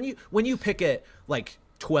you pick it like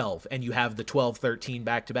 12 and you have the 12-13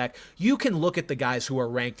 back-to-back, you can look at the guys who are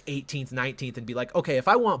ranked 18th, 19th and be like, okay, if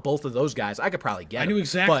I want both of those guys, I could probably get them. I knew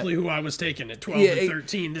exactly who I was taking at 12 and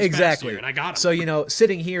 13 this past year, and I got them. So,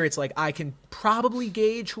 sitting here, it's like I can probably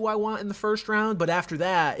gauge who I want in the first round, but after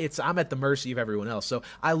that, I'm at the mercy of everyone else. So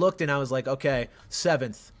I looked and I was like, okay,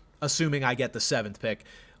 7th, assuming I get the 7th pick.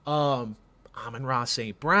 Amon-Ra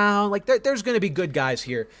St. Brown, like there's going to be good guys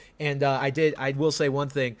here. And I will say one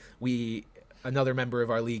thing. Another member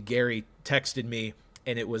of our league, Gary, texted me,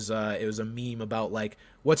 and it was a meme about like,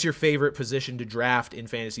 what's your favorite position to draft in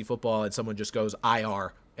fantasy football? And someone just goes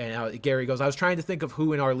IR. And Gary goes, I was trying to think of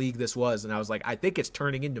who in our league this was, and I was like, I think it's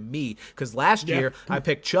turning into me, because last year I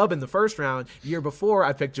picked Chubb in the first round. Year before,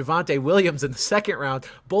 I picked Javonte Williams in the second round.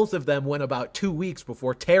 Both of them went about 2 weeks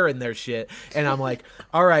before tearing their shit. And I'm like,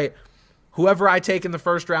 all right, whoever I take in the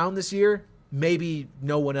first round this year, maybe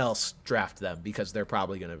no one else draft them, because they're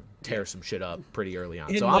probably going to tear some shit up pretty early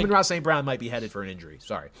on. So Amon-Ra St. Brown might be headed for an injury.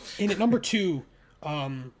 Sorry. And at number 2,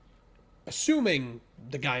 assuming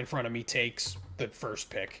the guy in front of me takes the first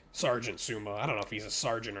pick, Sergeant Suma. I don't know if he's a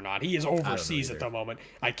sergeant or not. He is overseas at the moment.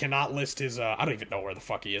 I cannot list his I don't even know where the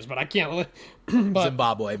fuck he is, but I can't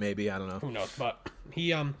Zimbabwe maybe, I don't know. Who knows, but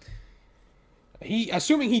he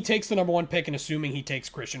assuming he takes the number 1 pick and assuming he takes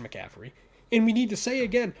Christian McCaffrey. And we need to say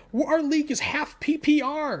again, our league is half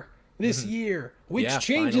PPR this year, which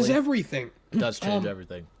changes everything. It does change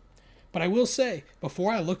everything. But I will say,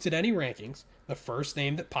 before I looked at any rankings, the first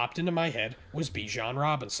name that popped into my head was Bijan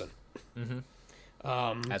Robinson.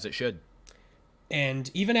 As it should.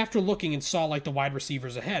 And even after looking and saw like the wide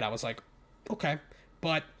receivers ahead, I was like, okay.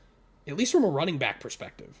 But at least from a running back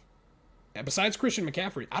perspective, besides Christian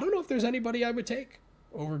McCaffrey, I don't know if there's anybody I would take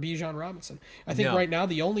over Bijan Robinson. I think right now,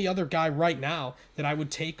 the only other guy right now that I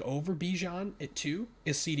would take over Bijan at 2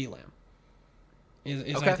 is CeeDee Lamb.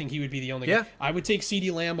 I think he would be the only guy. I would take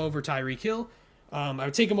CeeDee Lamb over Tyreek Hill. I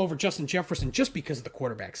would take him over Justin Jefferson just because of the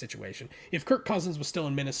quarterback situation. If Kirk Cousins was still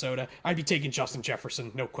in Minnesota, I'd be taking Justin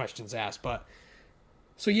Jefferson, no questions asked. But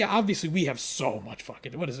so yeah, obviously we have so much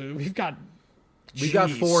fucking. What is it? We've got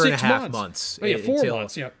 4.5 months. Oh, yeah, 4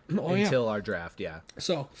 months. Yeah, until our draft. Yeah.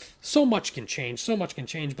 So much can change. So much can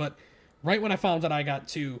change. But right when I found out I got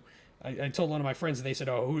two, I told one of my friends, and they said,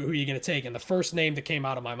 "Oh, who are you going to take?" And the first name that came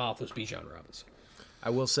out of my mouth was Bijan Robinson. I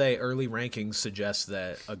will say early rankings suggest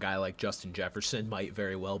that a guy like Justin Jefferson might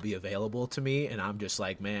very well be available to me, and I'm just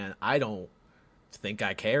like, man, I don't think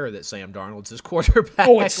I care that Sam Darnold's his quarterback.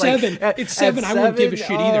 Oh, it's 7. It's 7. I wouldn't give a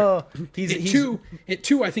shit either. At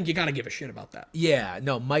 2, I think you got to give a shit about that. Yeah,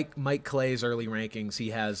 no, Mike Clay's early rankings, he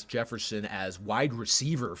has Jefferson as wide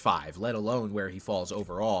receiver 5, let alone where he falls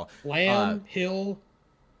overall. Lamb, Hill,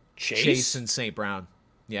 Chase and St. Brown.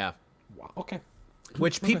 Yeah. Wow, okay.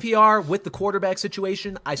 Which PPR with the quarterback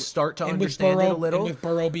situation, I start to understand it a little. And with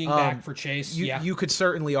Burrow being back for Chase, you could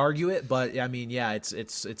certainly argue it, but I mean, yeah,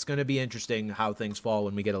 it's going to be interesting how things fall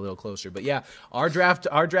when we get a little closer. But yeah, our draft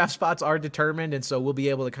spots are determined, and so we'll be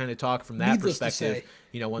able to kind of talk from that perspective.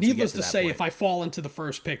 Once we get to that point. If I fall into the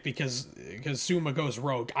first pick because Zuma goes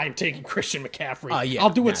rogue, I'm taking Christian McCaffrey. Yeah, I'll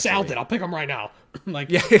do what Sal did. I'll pick him right now.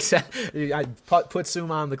 Yeah, exactly. I put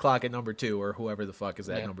Zuma on the clock at number 2, or whoever the fuck is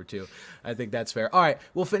at number 2. I think that's fair. All right,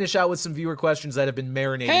 we'll finish out with some viewer questions that have been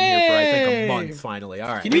marinating here for I think a month. Finally,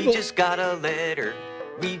 all right. We just got a letter.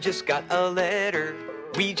 We just got a letter.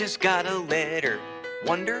 We just got a letter.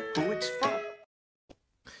 Wonder who it's from.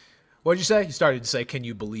 What did you say? You started to say, "Can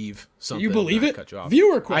you believe something?" You believe it? Cut you off.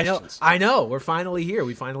 Viewer questions. I know. We're finally here.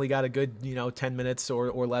 We finally got a good, 10 minutes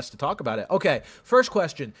or less to talk about it. Okay, first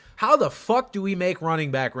question. How the fuck do we make running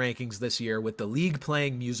back rankings this year with the league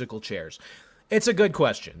playing musical chairs? It's a good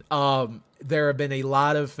question. There have been a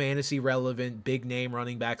lot of fantasy-relevant, big-name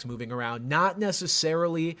running backs moving around. Not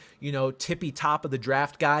necessarily, tippy top of the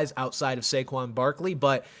draft guys outside of Saquon Barkley,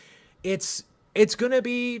 but it's going to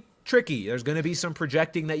be tricky. There's going to be some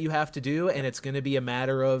projecting that you have to do, and it's going to be a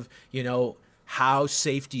matter of, how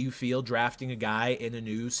safe do you feel drafting a guy in a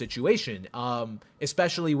new situation,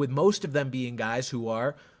 especially with most of them being guys who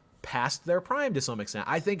are past their prime to some extent.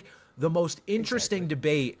 I think the most interesting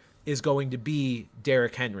debate is going to be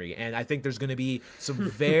Derrick Henry, and I think there's going to be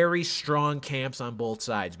some very strong camps on both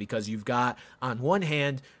sides because you've got, on one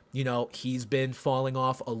hand, he's been falling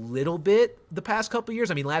off a little bit the past couple of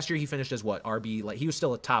years. I mean, last year he finished as what? RB, like he was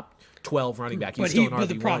still a top 12 running back. He was still an RB1. But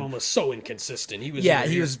the problem was so inconsistent. He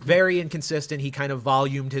was very inconsistent. He kind of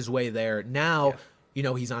volumed his way there. Now,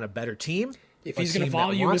 he's on a better team. If he's going to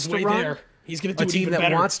volume his way there, he's going to do a team even that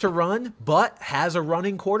better. Wants to run, but has a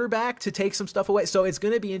running quarterback to take some stuff away. So it's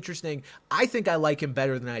going to be interesting. I think I like him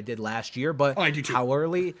better than I did last year, but I do too. How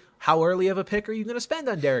early of a pick are you going to spend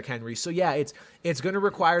on Derrick Henry? So yeah, it's going to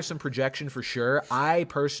require some projection for sure. I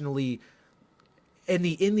personally, in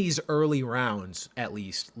these early rounds at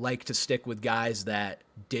least, like to stick with guys that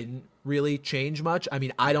didn't really change much. I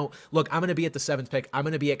mean, I'm going to be at the 7th pick. I'm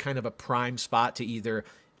going to be at kind of a prime spot to either,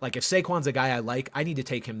 like if Saquon's a guy I like, I need to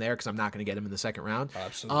take him there because I'm not going to get him in the 2nd round.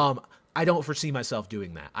 Absolutely. I don't foresee myself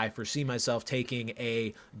doing that. I foresee myself taking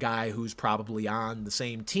a guy who's probably on the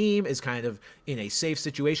same team, is kind of in a safe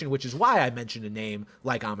situation, which is why I mentioned a name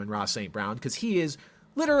like Amon-Ra St. Brown, because he is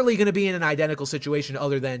literally going to be in an identical situation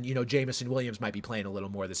other than, Jamison Williams might be playing a little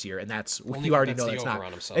more this year, and you already know that's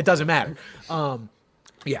not. It doesn't matter.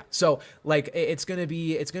 Yeah, so it's gonna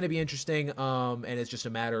be interesting, and it's just a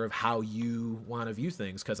matter of how you want to view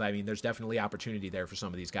things, because I mean, there's definitely opportunity there for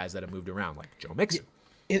some of these guys that have moved around, like Joe Mixon.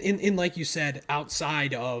 In like you said,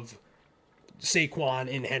 outside of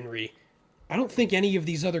Saquon and Henry, I don't think any of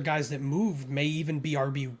these other guys that moved may even be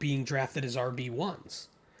being drafted as RB1s.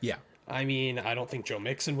 Yeah. I mean, I don't think Joe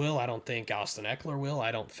Mixon will. I don't think Austin Eckler will.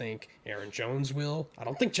 I don't think Aaron Jones will. I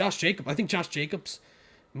don't think Josh Jacobs. I think Josh Jacobs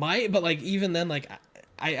might, but even then,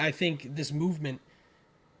 I think this movement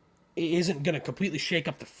isn't going to completely shake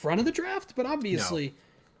up the front of the draft, but obviously,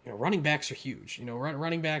 running backs are huge.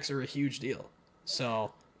 Running backs are a huge deal.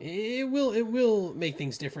 So it will make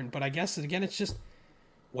things different, but I guess again it's just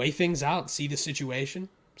weigh things out, see the situation,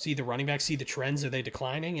 see the running back, see the trends, are they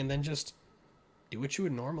declining, and then just do what you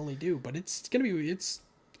would normally do. But it's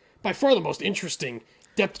by far the most interesting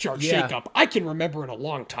depth chart shakeup I can remember in a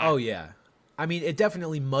long time. Oh yeah. I mean, it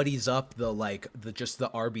definitely muddies up the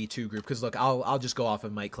RB2 group, because look, I'll just go off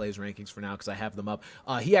of Mike Clay's rankings for now because I have them up.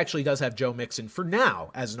 He actually does have Joe Mixon for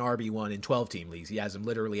now as an RB1 in 12-team leagues. He has him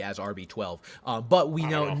literally as RB12. But we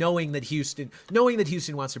knowing that Houston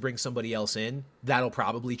wants to bring somebody else in, that'll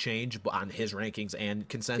probably change on his rankings and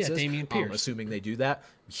consensus. Yeah, Dameon Pierce. Assuming they do that.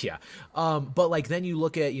 Yeah. But like then you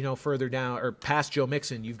look at, further down or past Joe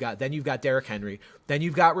Mixon, you've got Derrick Henry, then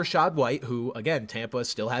you've got Rachaad White, who again, Tampa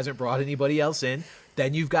still hasn't brought anybody else in.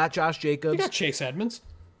 Then you've got Josh Jacobs. You got Chase Edmonds.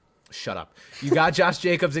 Shut up. You got Josh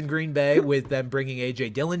Jacobs in Green Bay with them bringing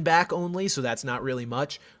A.J. Dillon back only, so that's not really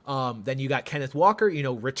much. Then you got Kenneth Walker,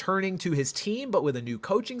 returning to his team, but with a new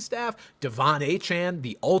coaching staff. Devon Achane,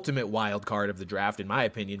 the ultimate wild card of the draft, in my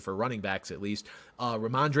opinion, for running backs at least.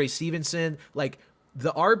 Ramondre Stevenson. Like,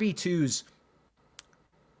 the RB2s,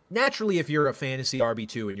 naturally, if you're a fantasy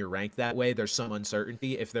RB2 and you're ranked that way, there's some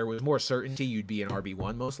uncertainty. If there was more certainty, you'd be an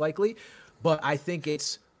RB1 most likely. But I think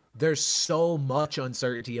there's so much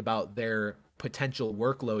uncertainty about their potential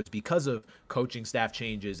workloads because of coaching staff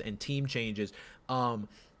changes and team changes,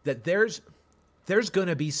 that there's going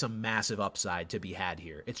to be some massive upside to be had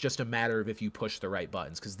here. It's just a matter of if you push the right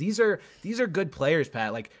buttons, because these are good players,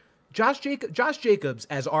 Pat. Like Josh Jacobs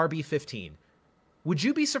as RB15. Would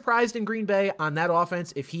you be surprised in Green Bay on that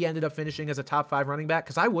offense if he ended up finishing as a top 5 running back?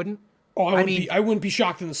 Because I wouldn't. Oh, I wouldn't be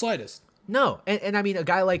shocked in the slightest. No, and I mean a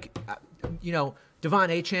guy like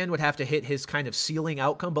Devon Achane would have to hit his kind of ceiling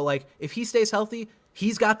outcome, but like if he stays healthy,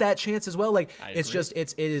 he's got that chance as well. Like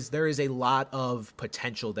there is a lot of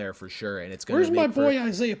potential there for sure, and it's going. Where's my boy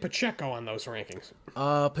Isaiah Pacheco on those rankings?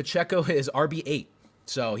 Pacheco is RB8,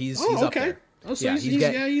 so he's up there. Oh, so he's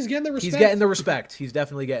getting the respect. He's getting the respect. He's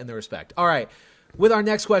definitely getting the respect. All right. With our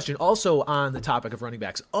next question, also on the topic of running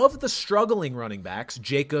backs, of the struggling running backs,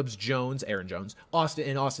 Jacobs, Jones, Aaron Jones,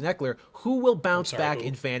 Austin Eckler, who will bounce back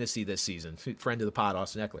in fantasy this season? Friend of the pod,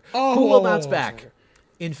 Austin Eckler. Who will bounce back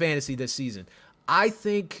in fantasy this season? I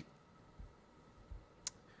think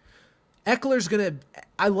Eckler's going to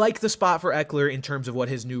 – I like the spot for Eckler in terms of what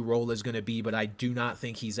his new role is going to be, but I do not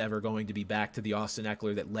think he's ever going to be back to the Austin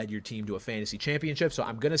Eckler that led your team to a fantasy championship. So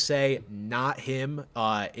I'm going to say not him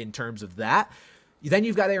in terms of that. Then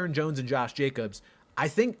you've got Aaron Jones and Josh Jacobs. I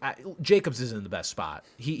think Jacobs is in the best spot.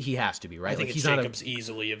 He has to be, right? I think he's Jacobs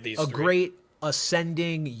easily of these three. Great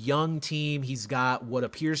ascending young team. He's got what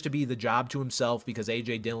appears to be the job to himself because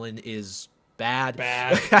A.J. Dillon is bad.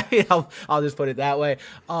 I'll just put it that way.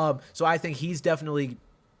 So I think he's definitely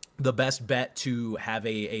the best bet to have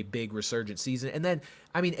a big resurgent season. And then,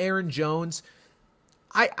 I mean, Aaron Jones,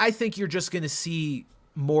 I think you're just going to see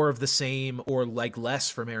more of the same or like less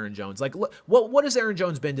from Aaron Jones. Like what has Aaron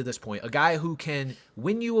Jones been to this point? A guy who can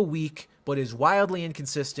win you a week but is wildly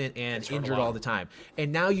inconsistent and injured all the time.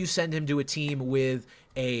 And now you send him to a team with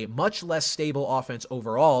a much less stable offense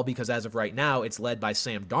overall because as of right now it's led by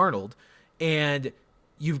Sam Darnold and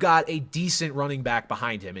you've got a decent running back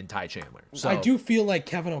behind him in Ty Chandler. So I do feel like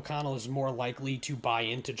Kevin O'Connell is more likely to buy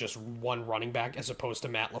into just one running back as opposed to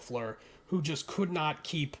Matt LaFleur, who just could not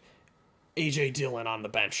keep A.J. Dillon on the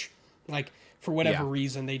bench. Like, for whatever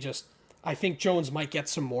reason, I think Jones might get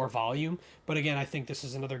some more volume, but again, I think this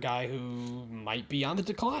is another guy who might be on the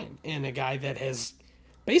decline, and a guy that has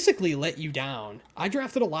basically let you down. I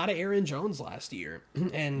drafted a lot of Aaron Jones last year,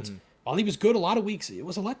 and while he was good a lot of weeks, it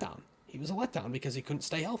was a letdown. He was a letdown because he couldn't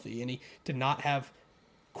stay healthy, and he did not have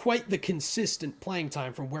quite the consistent playing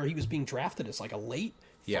time from where he was being drafted as like a late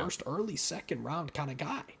first, early second round kind of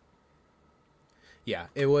guy. Yeah,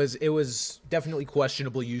 it was definitely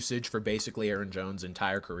questionable usage for basically Aaron Jones'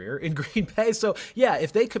 entire career in Green Bay. So yeah,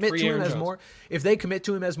 if they commit to him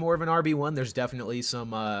as more of an RB1, there's definitely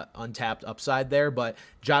some untapped upside there. But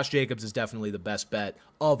Josh Jacobs is definitely the best bet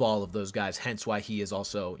of all of those guys. Hence why he is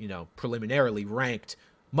also preliminarily ranked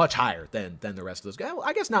much higher than the rest of those guys. Well,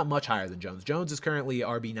 I guess not much higher than Jones. Jones is currently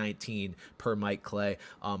RB19 per Mike Clay.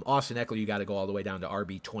 Austin Eckler, you got to go all the way down to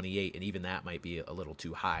RB28, and even that might be a little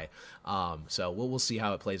too high. So we'll see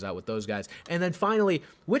how it plays out with those guys. And then finally,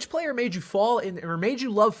 which player made you fall in or made you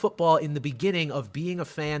love football in the beginning of being a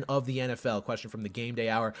fan of the NFL? Question from the Game Day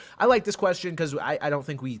Hour. I like this question because I don't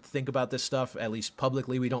think we think about this stuff, at least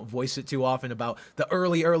publicly. We don't voice it too often about the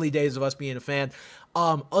early days of us being a fan.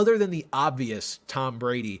 Other than the obvious Tom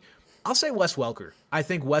Brady, I'll say Wes Welker. I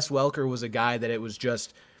think Wes Welker was a guy that it was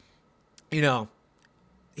just, he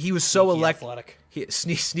was so athletic.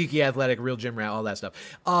 Sneaky athletic, real gym rat, all that stuff.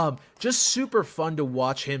 Just super fun to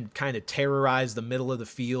watch him kind of terrorize the middle of the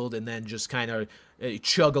field and then just kind of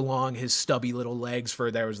chug along his stubby little legs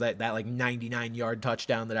for there was that like 99-yard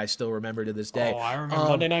touchdown that I still rember to this day. Oh, I remember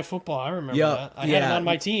Monday Night Football. I remember that. I had it on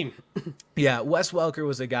my team. Yeah, Wes Welker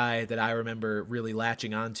was a guy that I remember really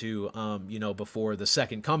latching onto, before the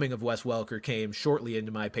second coming of Wes Welker came shortly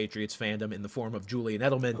into my Patriots fandom in the form of Julian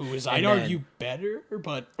Edelman. Who is, I'd argue, better,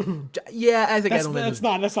 but... yeah, I think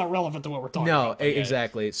Edelman... That's not relevant to what we're talking about. No,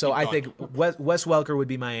 exactly. So I think Wes Welker would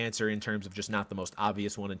be my answer in terms of just not the most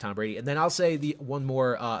obvious one in Tom Brady. And then I'll say the one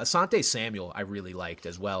more. Asante Samuel I really liked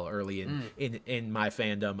as well early in my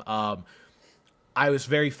fandom. I was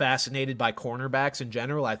very fascinated by cornerbacks in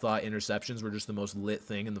general. I thought interceptions were just the most lit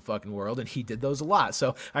thing in the fucking world, and he did those a lot.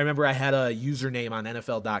 So I remember I had a username on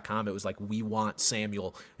NFL.com. It was like, "We want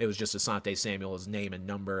Samuel." It was just Asante Samuel's name and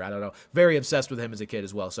number. I don't know. Very obsessed with him as a kid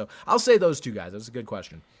as well. So I'll say those two guys. That was a good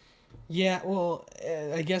question. Yeah, well,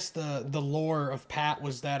 I guess the lore of Pat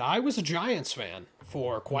was that I was a Giants fan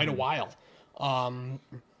for quite a while.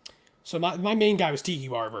 So my main guy was Tiki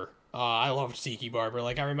Barber. I loved Tiki Barber.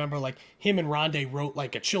 Like, I remember, like, him and Rondé wrote,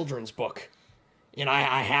 like, a children's book. And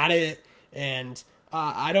I had it, and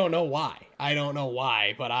I don't know why.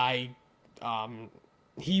 But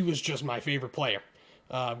he was just my favorite player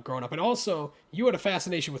growing up. And also, you had a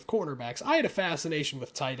fascination with quarterbacks. I had a fascination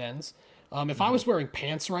with tight ends. If I was wearing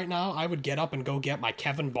pants right now, I would get up and go get my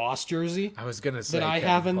Kevin Boss jersey. I was gonna say that I Kevin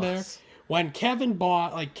have in Boss. there. When Kevin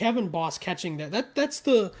Boss catching that's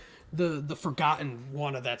the forgotten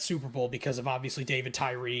one of that Super Bowl because of obviously David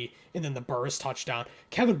Tyree and then the Burris touchdown.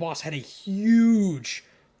 Kevin Boss had a huge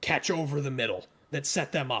catch over the middle that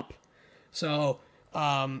set them up. So,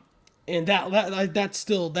 and that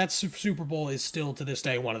Super Bowl is still to this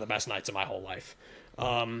day one of the best nights of my whole life.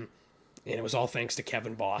 And it was all thanks to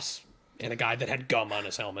Kevin Boss and a guy that had gum on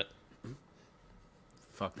his helmet.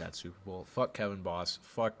 Fuck that Super Bowl. Fuck Kevin Boss.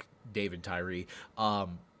 Fuck David Tyree.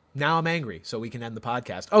 Now I'm angry, so we can end the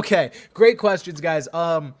podcast. Okay, great questions, guys.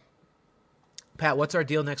 Pat, what's our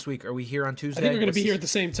deal next week? Are we here on Tuesday? I think we're going to be here at the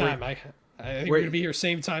same time. I think we're going to be here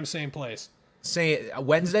same time, same place. Say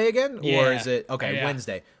Wednesday again? Yeah. Or is it... Okay, Yeah.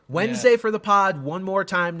 Wednesday. Wednesday for the pod, one more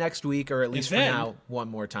time next week, or at least for then- now, one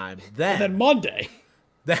more time. And then Monday.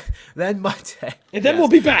 Then Monday. And then we'll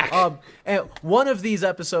be back. And one of these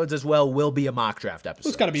episodes as well will be a mock draft episode.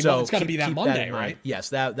 It's gotta be- So it's gotta be that keep Monday, in mind. right? Yes,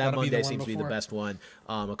 that Gotta be the Monday one seems to be the before. best one.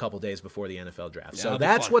 A couple days before the NFL draft. So that'll be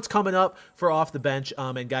that's fun. what's coming up for Off the Bench.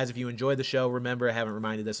 And guys, if you enjoy the show, remember, I haven't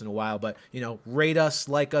reminded this in a while, but rate us,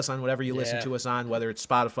 like us on whatever you listen Yeah. to us on, whether it's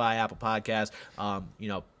Spotify, Apple Podcasts,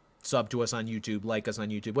 sub to us on YouTube, like us on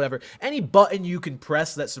YouTube, whatever. Any button you can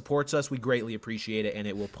press that supports us, we greatly appreciate it, and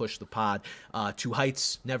it will push the pod to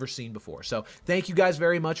heights never seen before. So thank you guys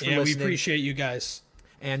very much for Yeah, we listening. appreciate you guys.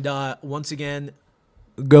 And once again,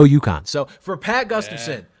 go UConn. So for Pat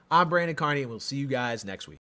Gustafson, I'm Brandon Carney, and we'll see you guys next week.